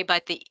blown away by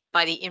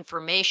the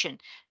information,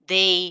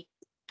 they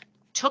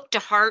took to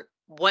heart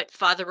what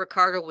Father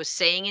Ricardo was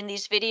saying in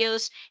these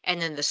videos,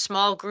 and then the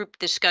small group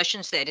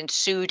discussions that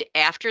ensued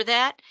after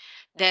that,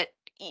 that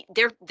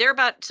they're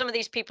about, some of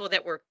these people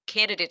that were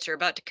candidates are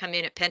about to come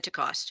in at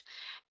Pentecost.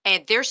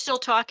 And they're still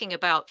talking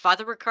about,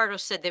 Father Ricardo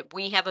said that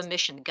we have a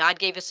mission. God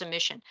gave us a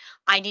mission.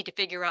 I need to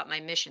figure out my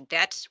mission.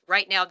 That's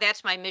right now,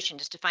 that's my mission,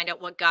 is to find out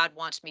what God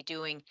wants me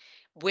doing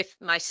with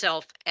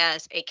myself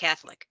as a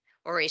Catholic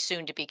or a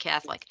soon to be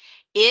Catholic.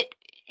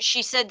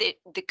 She said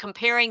that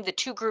comparing the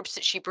two groups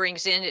that she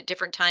brings in at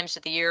different times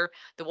of the year,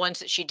 the ones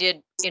that she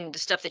did in the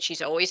stuff that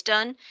she's always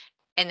done,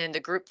 and then the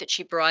group that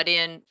she brought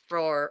in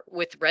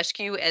with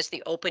Rescue as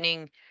the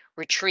opening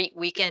retreat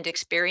weekend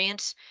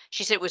experience,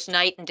 she said it was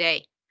night and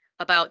day.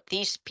 About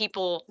these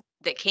people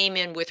that came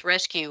in with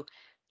Rescue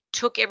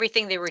took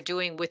everything they were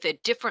doing with a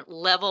different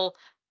level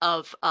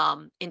of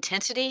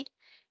intensity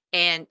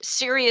and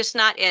serious,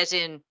 not as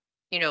in,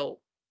 you know,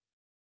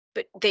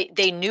 but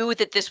they knew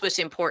that this was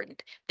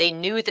important. They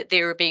knew that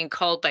they were being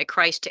called by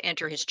Christ to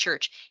enter his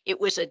church.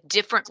 It was a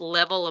different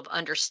level of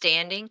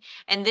understanding.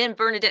 And then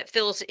Bernadette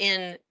fills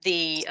in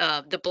the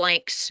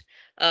blanks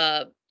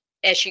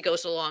as she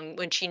goes along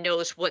when she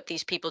knows what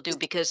these people do,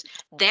 because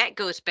that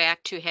goes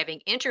back to having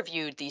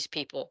interviewed these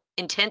people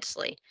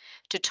intensely,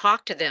 to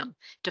talk to them,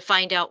 to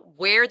find out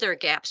where their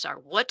gaps are,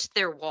 what's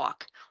their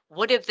walk,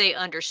 what have they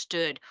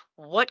understood,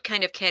 what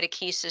kind of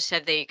catechesis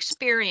have they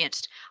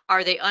experienced,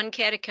 are they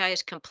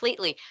uncatechized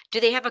completely, do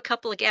they have a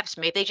couple of gaps,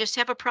 maybe they just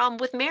have a problem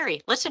with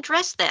Mary, let's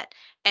address that.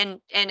 And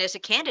as a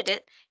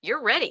candidate,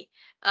 you're ready.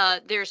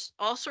 There's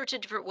all sorts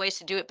of different ways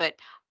to do it, but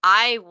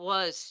I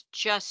was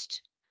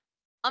just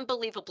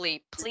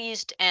unbelievably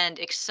pleased and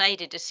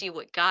excited to see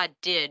what God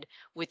did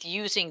with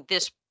using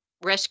this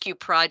rescue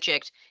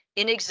project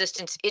in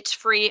existence. It's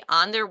free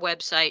on their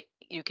website.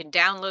 You can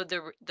download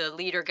the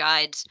leader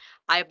guides.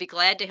 I'd be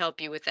glad to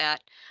help you with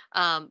that.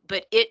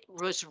 But it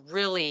was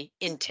really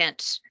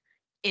intense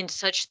in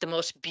such the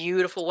most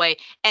beautiful way.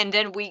 And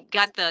then we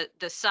got the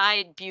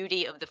side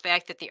beauty of the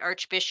fact that the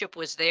Archbishop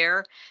was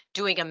there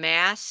doing a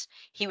mass.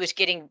 He was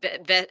getting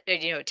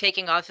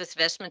taking off his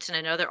vestments in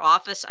another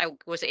office. I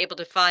was able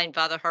to find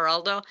Father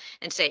Geraldo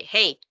and say,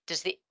 hey,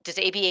 does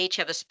ABH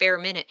have a spare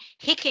minute?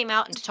 He came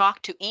out and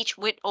talked to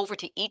went over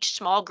to each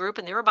small group,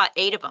 and there were about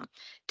 8 of them,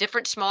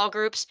 different small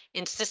groups,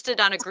 insisted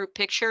on a group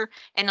picture.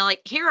 And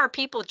like, here are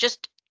people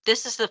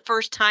this is the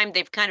first time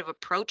they've kind of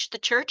approached the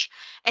church,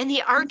 and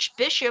the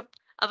Archbishop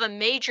of a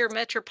major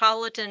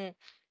metropolitan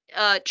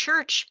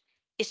church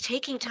is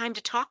taking time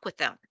to talk with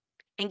them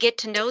and get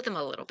to know them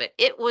a little bit.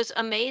 It was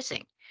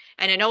amazing.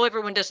 And I know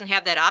everyone doesn't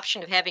have that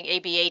option of having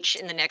ABH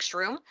in the next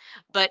room,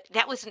 but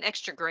that was an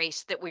extra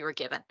grace that we were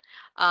given.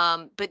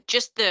 But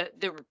just the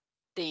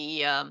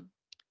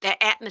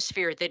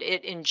atmosphere that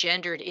it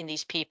engendered in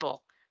these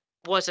people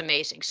was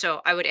amazing. So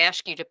I would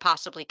ask you to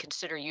possibly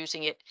consider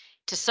using it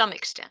to some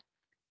extent.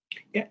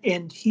 Yeah,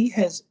 and he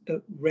has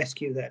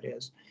Rescue, that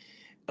is.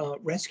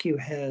 Rescue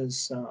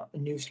has a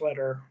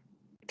newsletter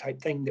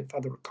type thing that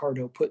Father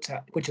Ricardo puts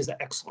out, which is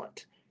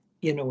excellent,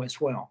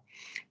 as well.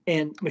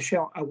 And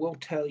Michelle, I will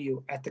tell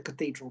you, at the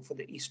cathedral for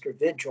the Easter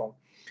Vigil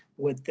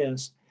with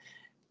this,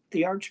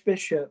 the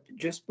Archbishop,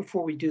 just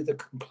before we do the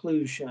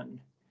conclusion,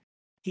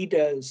 he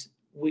does,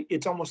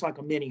 it's almost like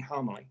a mini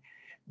homily,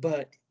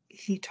 but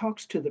he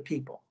talks to the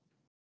people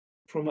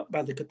from up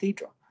by the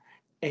cathedral.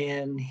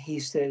 And he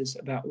says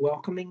about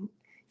welcoming,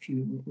 if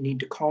you need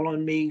to call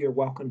on me, you're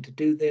welcome to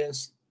do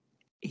this.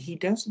 He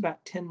does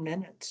about 10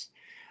 minutes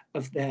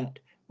of that,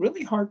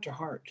 really heart to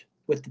heart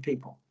with the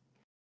people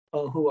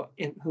who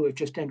have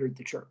just entered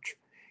the church,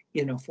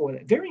 for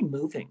that. Very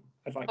moving.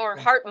 Or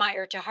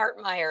Hartmeyer to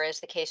Hartmeyer, as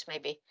the case may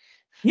be.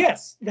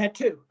 Yes, that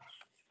too,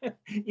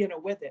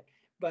 with it.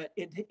 But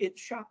it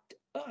shocked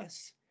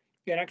us.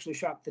 It actually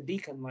shocked the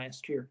deacon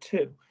last year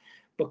too,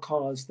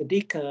 because the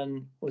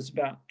deacon was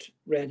about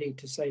ready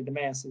to say the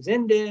mass is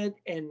ended,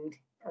 and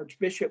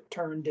Archbishop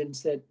turned and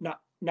said,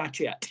 not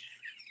yet.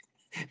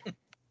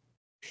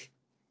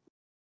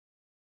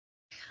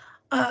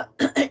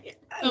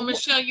 So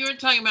Michelle, you were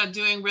talking about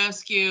doing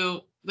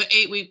Rescue, the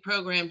 8-week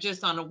program,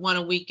 just on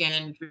a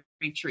weekend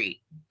retreat.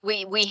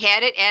 We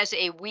had it as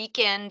a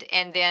weekend,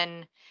 and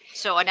then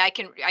and I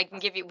can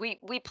give you,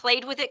 we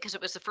played with it because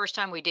it was the first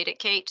time we did it,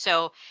 Kate.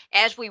 So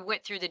as we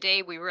went through the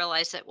day, we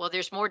realized that, well,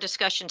 there's more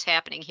discussions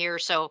happening here.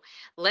 So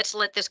let's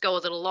let this go a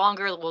little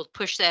longer. We'll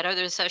push that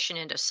other session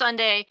into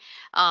Sunday.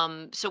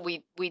 So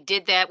we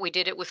did that. We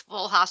did it with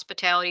full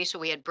hospitality. So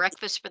we had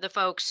breakfast for the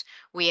folks.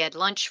 We had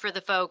lunch for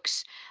the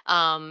folks.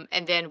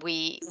 And then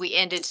we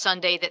ended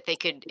Sunday that they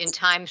could, in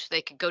time, so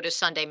they could go to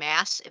Sunday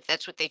Mass if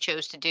that's what they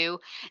chose to do.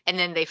 And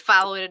then they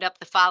followed it up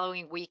the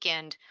following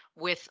weekend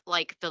with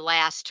like the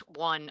last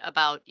one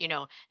about,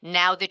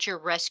 now that you're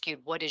rescued,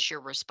 what is your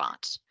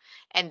response?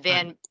 And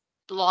then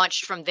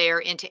launched from there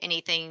into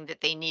anything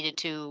that they needed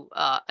to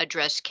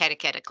address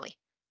catechetically.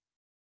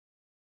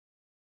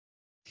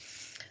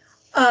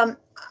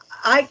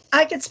 I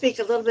could speak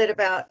a little bit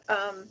about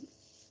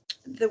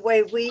the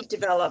way we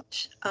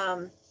developed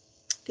the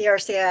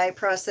RCIA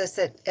process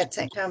at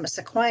St. Thomas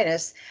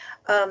Aquinas.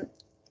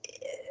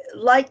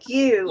 Like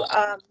you,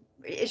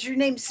 is your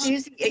name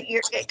Susie?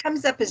 It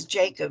comes up as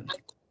Jacob.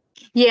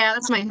 Yeah,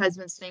 that's my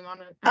husband's name on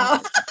it.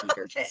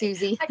 Okay.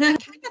 Susie. I kind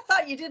of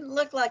thought you didn't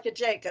look like a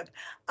Jacob.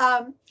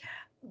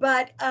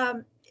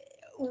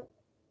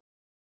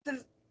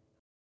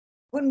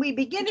 When we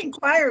begin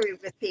inquiry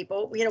with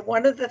people,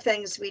 one of the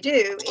things we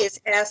do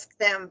is ask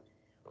them,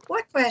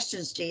 what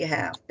questions do you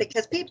have?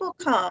 Because people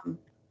come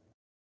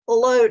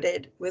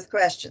loaded with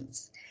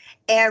questions.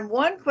 And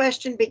one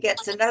question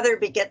begets another.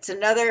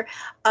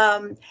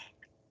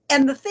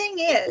 And the thing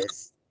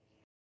is,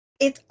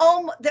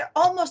 they're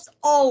almost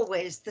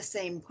always the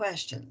same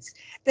questions.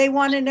 They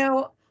want to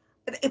know,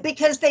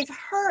 because they've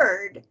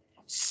heard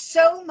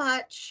so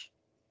much,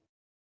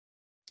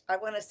 I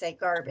want to say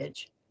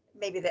garbage,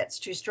 maybe that's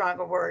too strong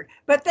a word,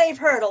 but they've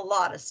heard a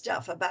lot of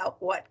stuff about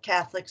what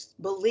Catholics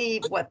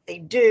believe, what they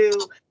do,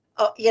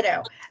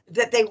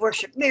 that they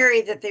worship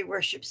Mary, that they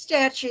worship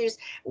statues,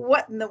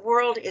 what in the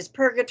world is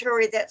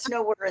purgatory, that's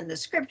nowhere in the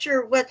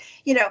scripture,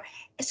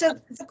 so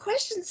the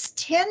questions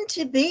tend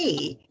to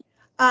be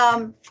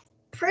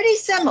pretty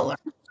similar.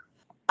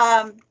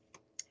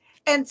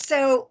 And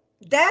so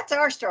that's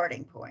our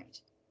starting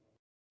point,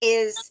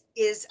 is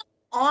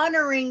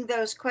honoring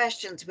those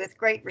questions with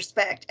great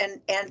respect,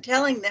 and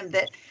telling them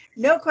that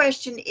no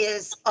question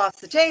is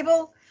off the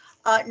table.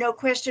 No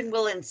question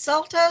will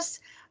insult us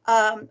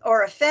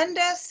or offend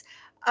us.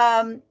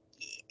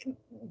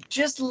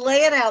 Just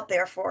lay it out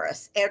there for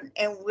us,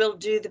 and we'll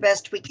do the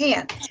best we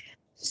can.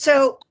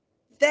 So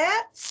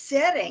that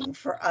setting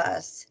for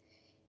us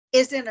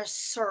is in a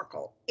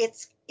circle.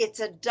 It's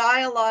a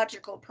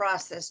dialogical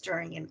process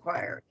during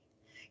inquiry.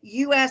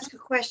 You ask a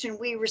question,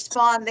 we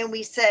respond, then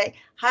we say,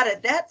 how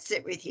did that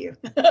sit with you?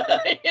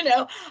 You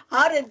know,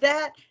 how did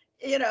that,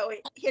 you know,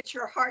 hit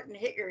your heart and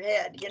hit your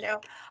head? You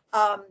know,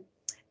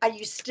 are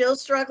you still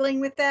struggling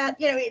with that?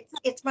 You know,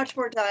 it's much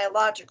more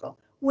dialogical.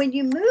 When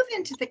you move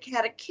into the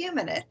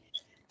catechumenate,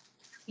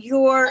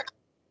 your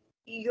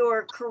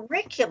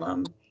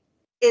curriculum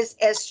is,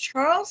 as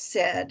Charles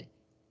said,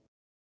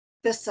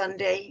 the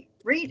Sunday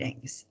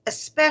readings,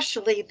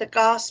 especially the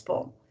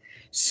gospel.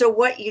 So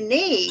what you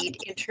need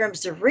in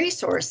terms of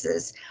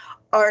resources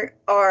are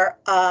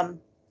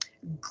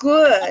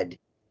good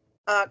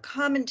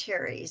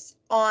commentaries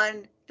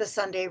on the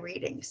Sunday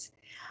readings.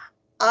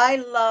 I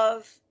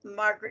love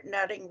Margaret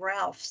Nutting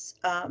Ralph's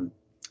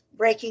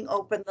Breaking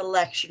Open the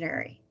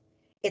Lectionary.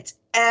 It's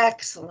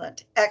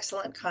excellent,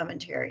 excellent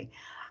commentary.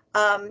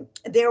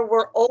 There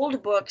were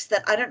old books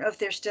that I don't know if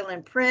they're still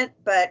in print,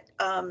 but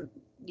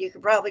you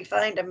could probably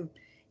find them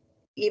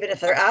even if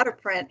they're out of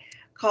print,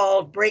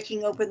 called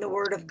Breaking Open the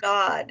Word of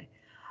God.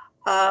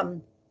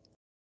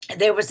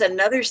 There was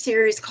another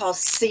series called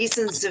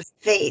Seasons of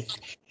Faith.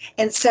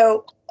 And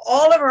so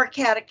all of our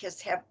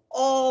catechists have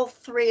all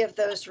three of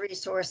those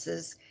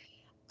resources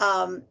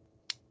to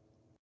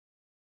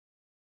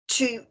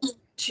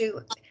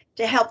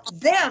help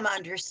them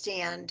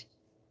understand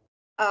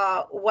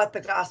what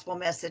the gospel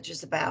message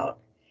is about.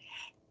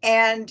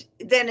 And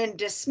then in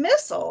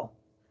dismissal,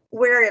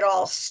 where it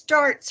all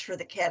starts for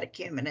the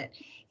catechumenate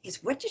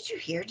is, what did you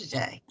hear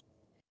today?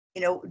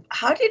 You know,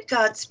 how did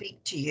God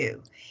speak to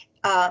you?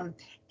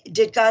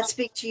 Did God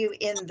speak to you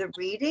in the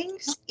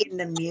readings, in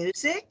the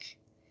music,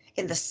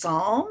 in the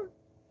psalm,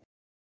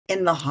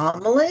 in the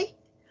homily,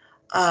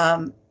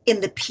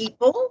 in the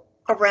people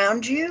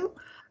around you?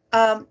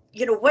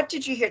 You know, what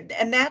did you hear?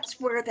 And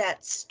that's where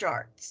that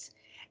starts.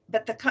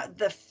 But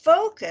the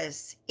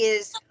focus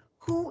is,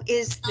 who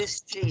is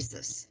this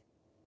Jesus?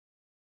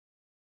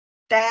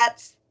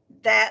 That's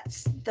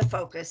the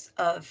focus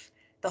of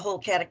the whole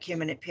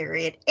catechumenate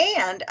period.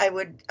 And I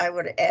would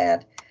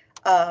add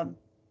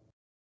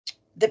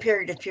the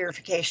period of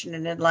purification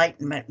and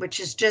enlightenment, which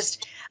is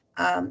just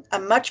a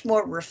much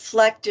more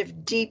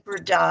reflective, deeper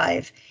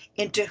dive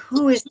into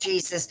who is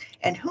Jesus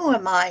and who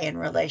am I in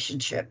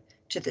relationship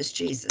to this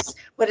Jesus?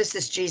 What is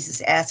this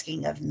Jesus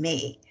asking of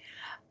me?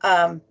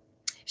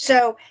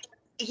 So,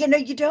 you know,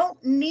 you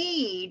don't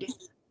need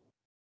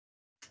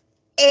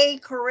a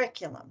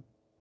curriculum,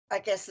 I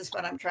guess is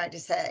what I'm trying to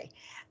say.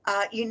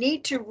 You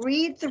need to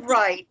read the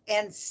rite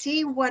and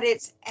see what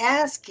it's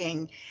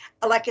asking,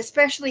 like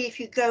especially if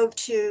you go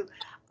to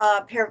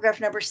paragraph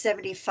number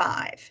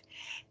 75.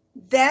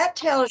 That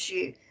tells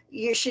you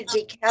you should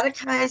be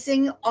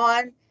catechizing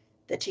on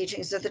the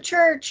teachings of the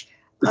church.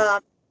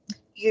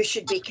 You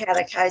should be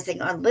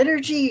catechizing on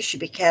liturgy. You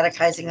should be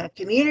catechizing on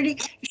community.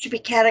 You should be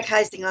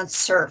catechizing on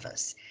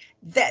service.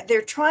 That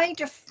they're trying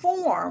to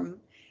form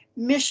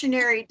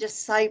missionary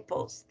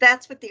disciples.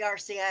 That's what the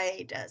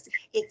RCIA does.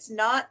 It's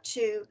not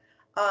to,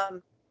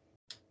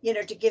 you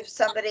know, to give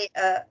somebody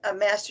a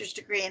master's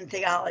degree in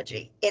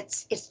theology.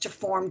 It's to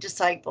form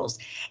disciples.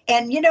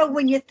 And, you know,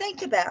 when you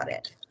think about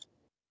it,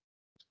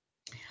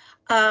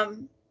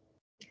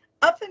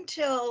 up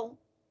until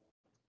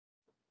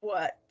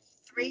what,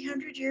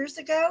 300 years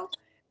ago,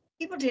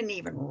 people didn't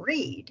even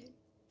read.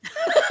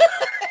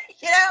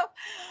 You know,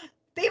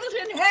 people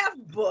didn't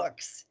have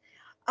books.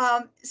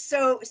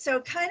 So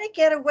kind of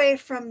get away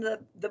from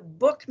the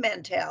book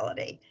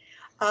mentality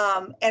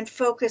and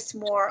focus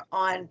more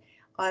on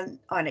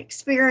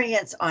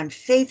experience, on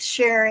faith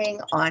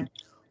sharing, on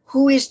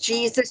who is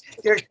Jesus.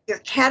 Your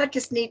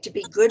catechists need to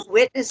be good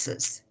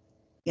witnesses,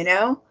 you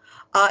know,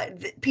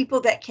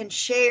 people that can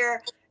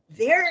share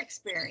their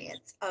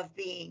experience of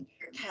being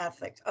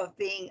Catholic, of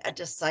being a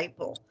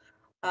disciple.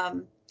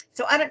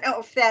 So I don't know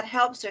if that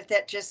helps or if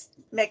that just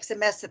makes a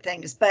mess of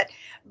things, but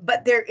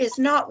there is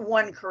not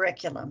one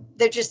curriculum.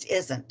 There just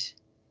isn't.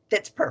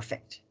 That's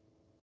perfect.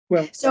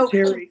 Well, so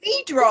Terry,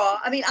 we draw,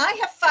 I mean, I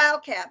have file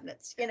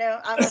cabinets, you know,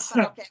 I'm a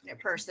file cabinet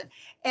person.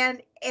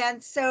 And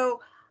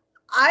so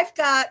I've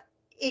got,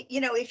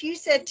 you know, if you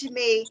said to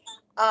me,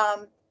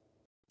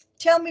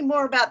 tell me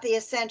more about the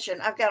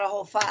Ascension, I've got a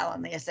whole file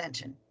on the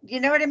Ascension.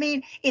 You know what I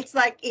mean? It's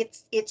like,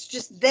 it's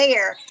just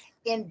there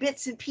in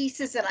bits and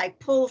pieces, and I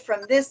pull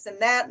from this and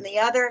that and the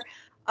other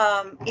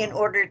in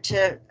order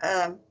to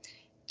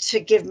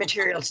give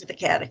material to the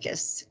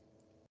catechists.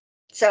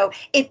 So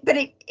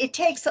it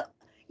takes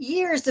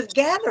years of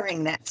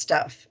gathering that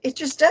stuff. It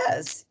just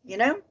does, you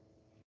know?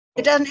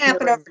 It doesn't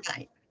happen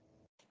overnight.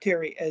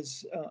 Terry,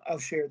 as I'll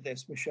share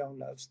this, Michelle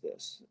knows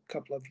this. A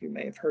couple of you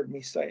may have heard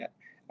me say it.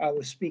 I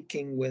was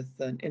speaking with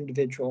an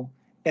individual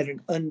at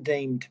an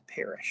unnamed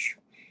parish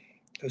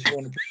because we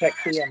want to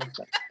protect the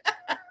innocent.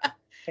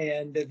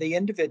 And the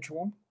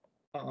individual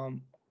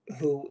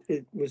who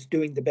was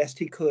doing the best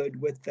he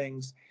could with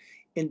things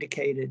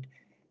indicated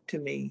to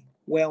me,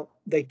 well,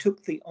 they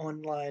took the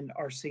online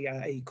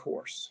RCIA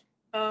course.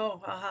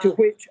 Oh, To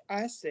which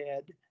I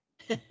said,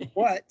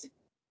 what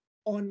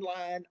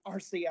online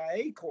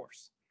RCIA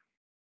course?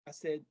 I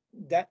said,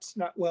 that's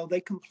not, well,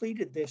 they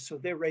completed this, so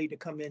they're ready to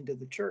come into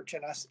the church.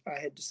 And I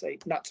had to say,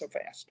 not so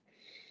fast,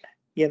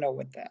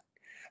 with that.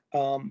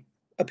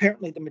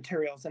 Apparently the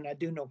materials, and I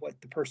do know what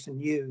the person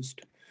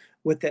used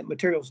with that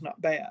material is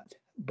not bad,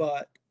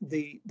 but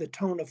the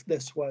tone of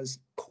this was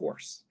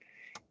coarse.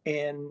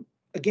 And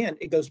again,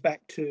 it goes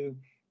back to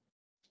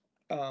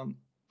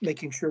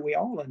making sure we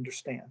all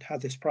understand how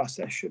this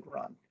process should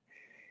run.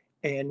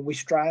 And we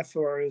strive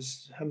for,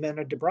 as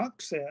Jimena de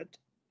Brock said,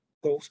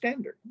 gold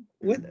standard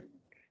with it.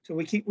 So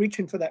we keep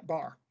reaching for that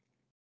bar,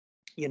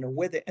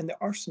 with it. And there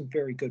are some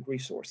very good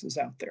resources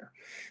out there.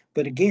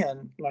 But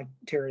again, like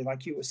Terry,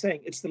 like you were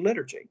saying, it's the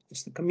liturgy,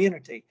 it's the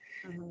community.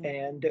 Mm-hmm.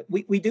 And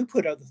we do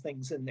put other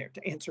things in there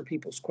to answer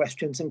people's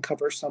questions and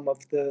cover some of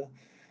the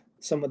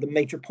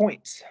major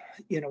points,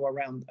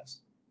 around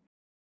this.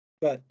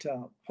 But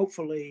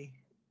hopefully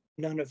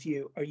none of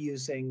you are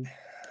using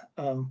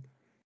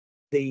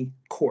the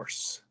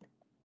course.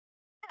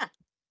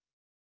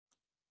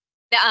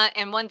 Yeah.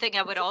 And one thing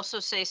I would also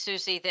say,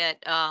 Susie,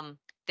 that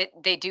that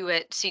they do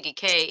at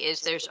CDK is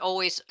there's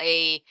always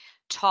a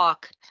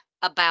talk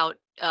about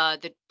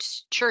the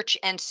church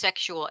and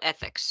sexual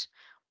ethics,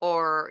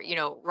 or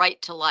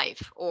right to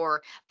life,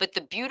 but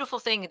the beautiful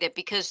thing that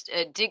because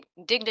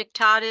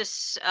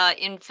dignitatis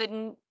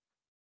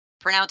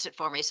pronounce it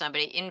for me,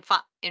 somebody,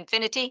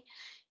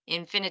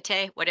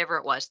 infinite, whatever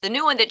it was, the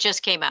new one that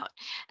just came out.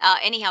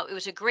 Anyhow, it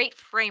was a great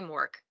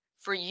framework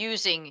for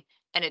using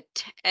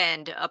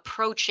and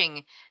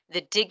approaching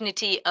the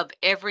dignity of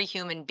every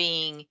human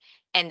being.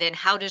 And then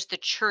how does the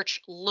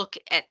church look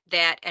at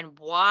that, and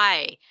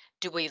why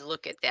do we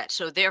look at that?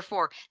 So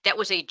therefore, that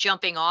was a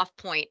jumping off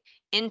point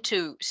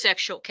into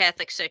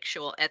Catholic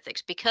sexual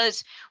ethics,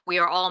 because we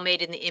are all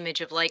made in the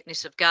image of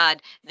likeness of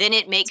God. Then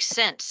it makes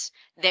sense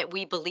that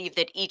we believe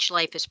that each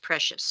life is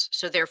precious,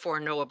 so therefore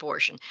no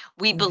abortion.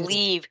 We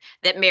believe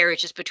that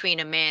marriage is between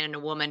a man and a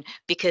woman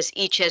because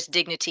each has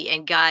dignity,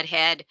 and God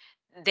had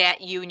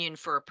that union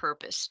for a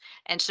purpose.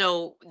 And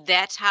so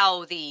that's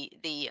how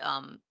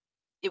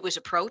it was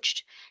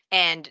approached,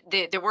 and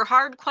there were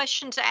hard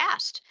questions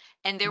asked,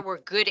 and there were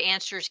good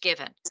answers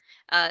given.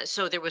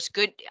 So there was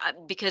good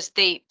because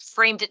they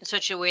framed it in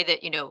such a way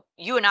that,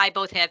 you and I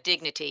both have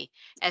dignity,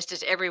 as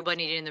does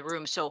everybody in the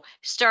room. So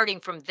starting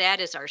from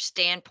that as our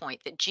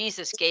standpoint, that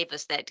Jesus gave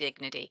us that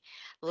dignity,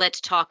 let's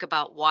talk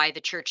about why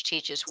the church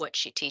teaches what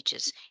she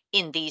teaches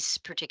in these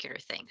particular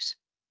things.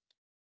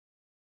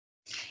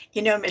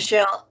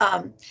 Michelle,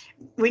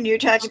 when you're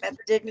talking about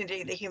the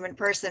dignity of the human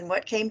person,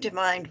 what came to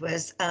mind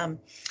was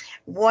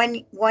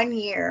one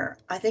year,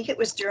 I think it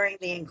was during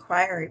the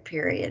inquiry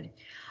period,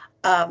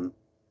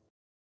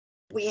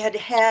 we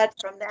had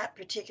from that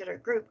particular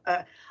group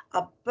a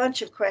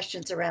bunch of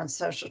questions around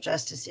social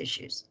justice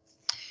issues.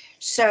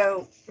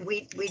 So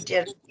we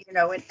did,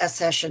 a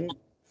session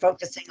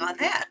focusing on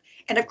that.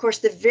 And of course,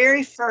 the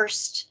very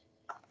first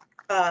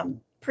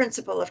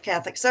principle of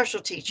Catholic social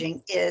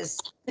teaching is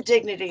the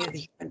dignity of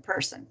the human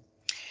person.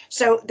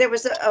 So there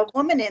was a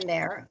woman in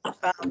there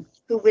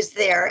who was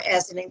there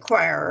as an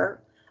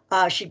inquirer.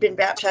 She'd been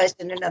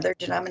baptized in another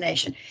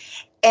denomination,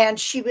 and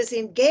she was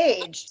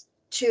engaged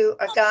to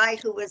a guy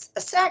who was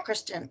a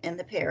sacristan in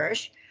the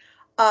parish.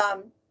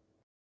 And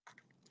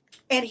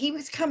he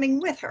was coming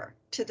with her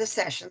to the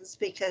sessions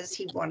because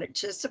he wanted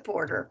to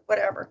support her,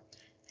 whatever.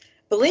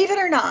 Believe it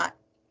or not,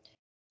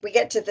 we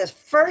get to the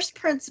first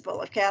principle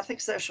of Catholic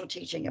social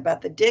teaching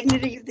about the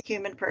dignity of the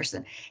human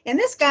person. And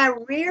this guy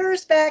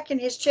rears back in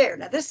his chair.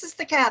 Now, this is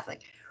the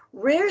Catholic.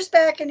 Rears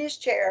back in his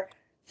chair,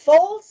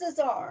 folds his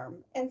arm,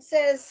 and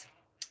says,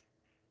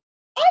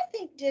 I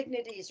think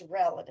dignity is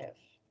relative.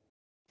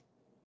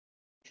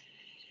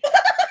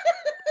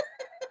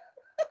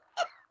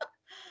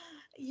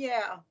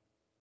 Yeah.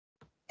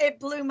 It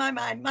blew my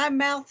mind. My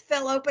mouth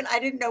fell open. I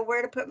didn't know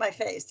where to put my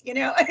face, It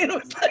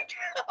was like,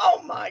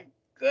 oh my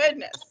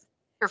goodness.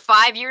 For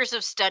 5 years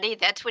of study,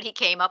 that's what he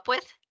came up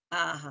with?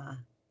 Uh-huh.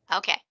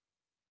 Okay.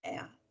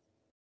 Yeah.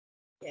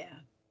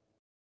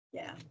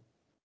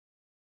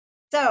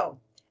 So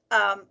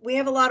we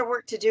have a lot of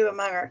work to do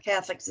among our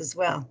Catholics as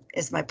well,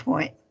 is my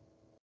point.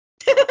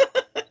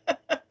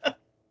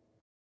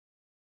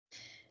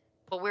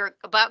 Well, we're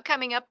about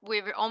coming up.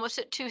 We're almost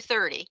at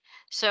 2:30.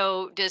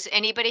 So does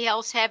anybody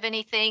else have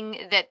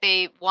anything that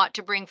they want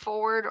to bring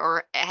forward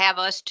or have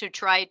us to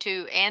try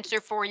to answer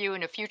for you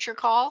in a future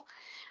call?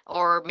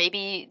 Or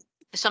maybe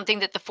something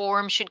that the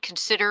forum should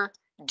consider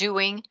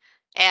doing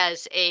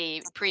as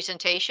a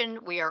presentation?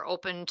 We are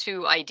open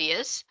to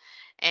ideas.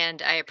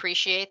 And I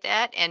appreciate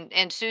that.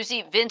 And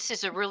Susie, Vince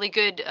is a really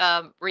good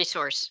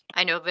resource.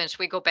 I know Vince,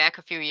 we go back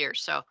a few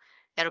years, so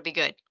that'll be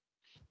good.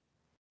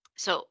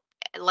 So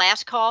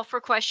last call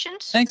for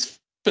questions. Thanks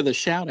for the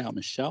shout out,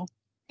 Michelle.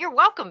 You're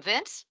welcome,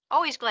 Vince.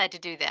 Always glad to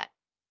do that.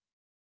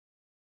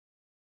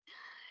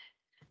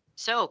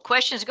 So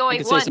questions I going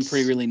can once. say some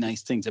pretty really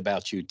nice things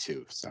about you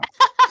too. So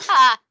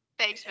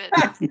Thanks,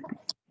 Vince.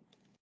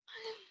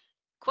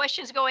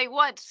 Questions going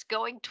once,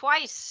 going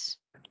twice.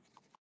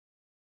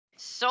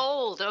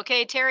 Sold.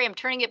 Okay, Terry, I'm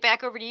turning it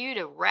back over to you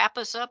to wrap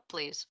us up,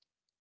 please.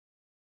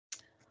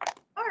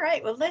 All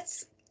right, well,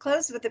 let's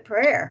close with a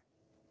prayer.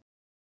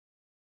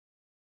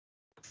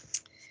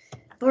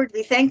 Lord,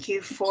 we thank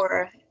you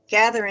for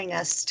gathering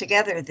us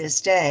together this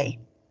day.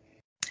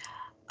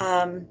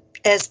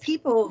 As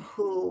people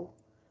who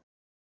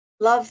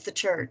love the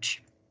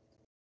church,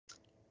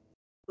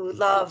 who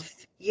love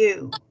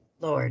you,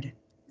 Lord,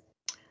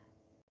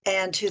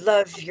 and who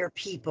love your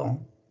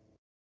people.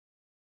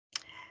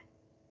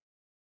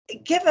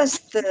 Give us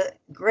the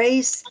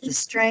grace, the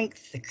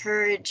strength, the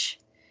courage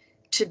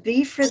to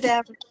be for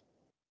them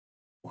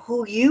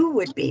who you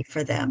would be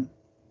for them.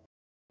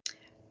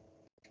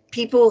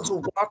 People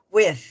who walk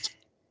with,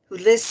 who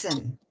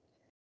listen,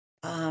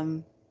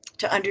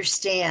 to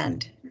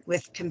understand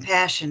with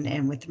compassion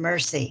and with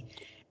mercy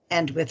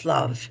and with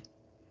love.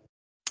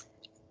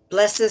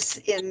 Bless us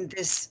in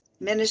this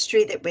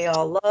ministry that we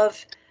all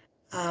love,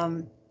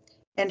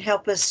 and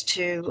help us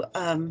to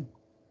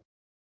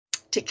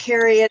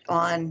carry it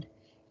on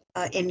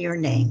in your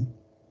name.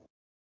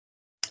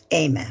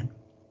 Amen.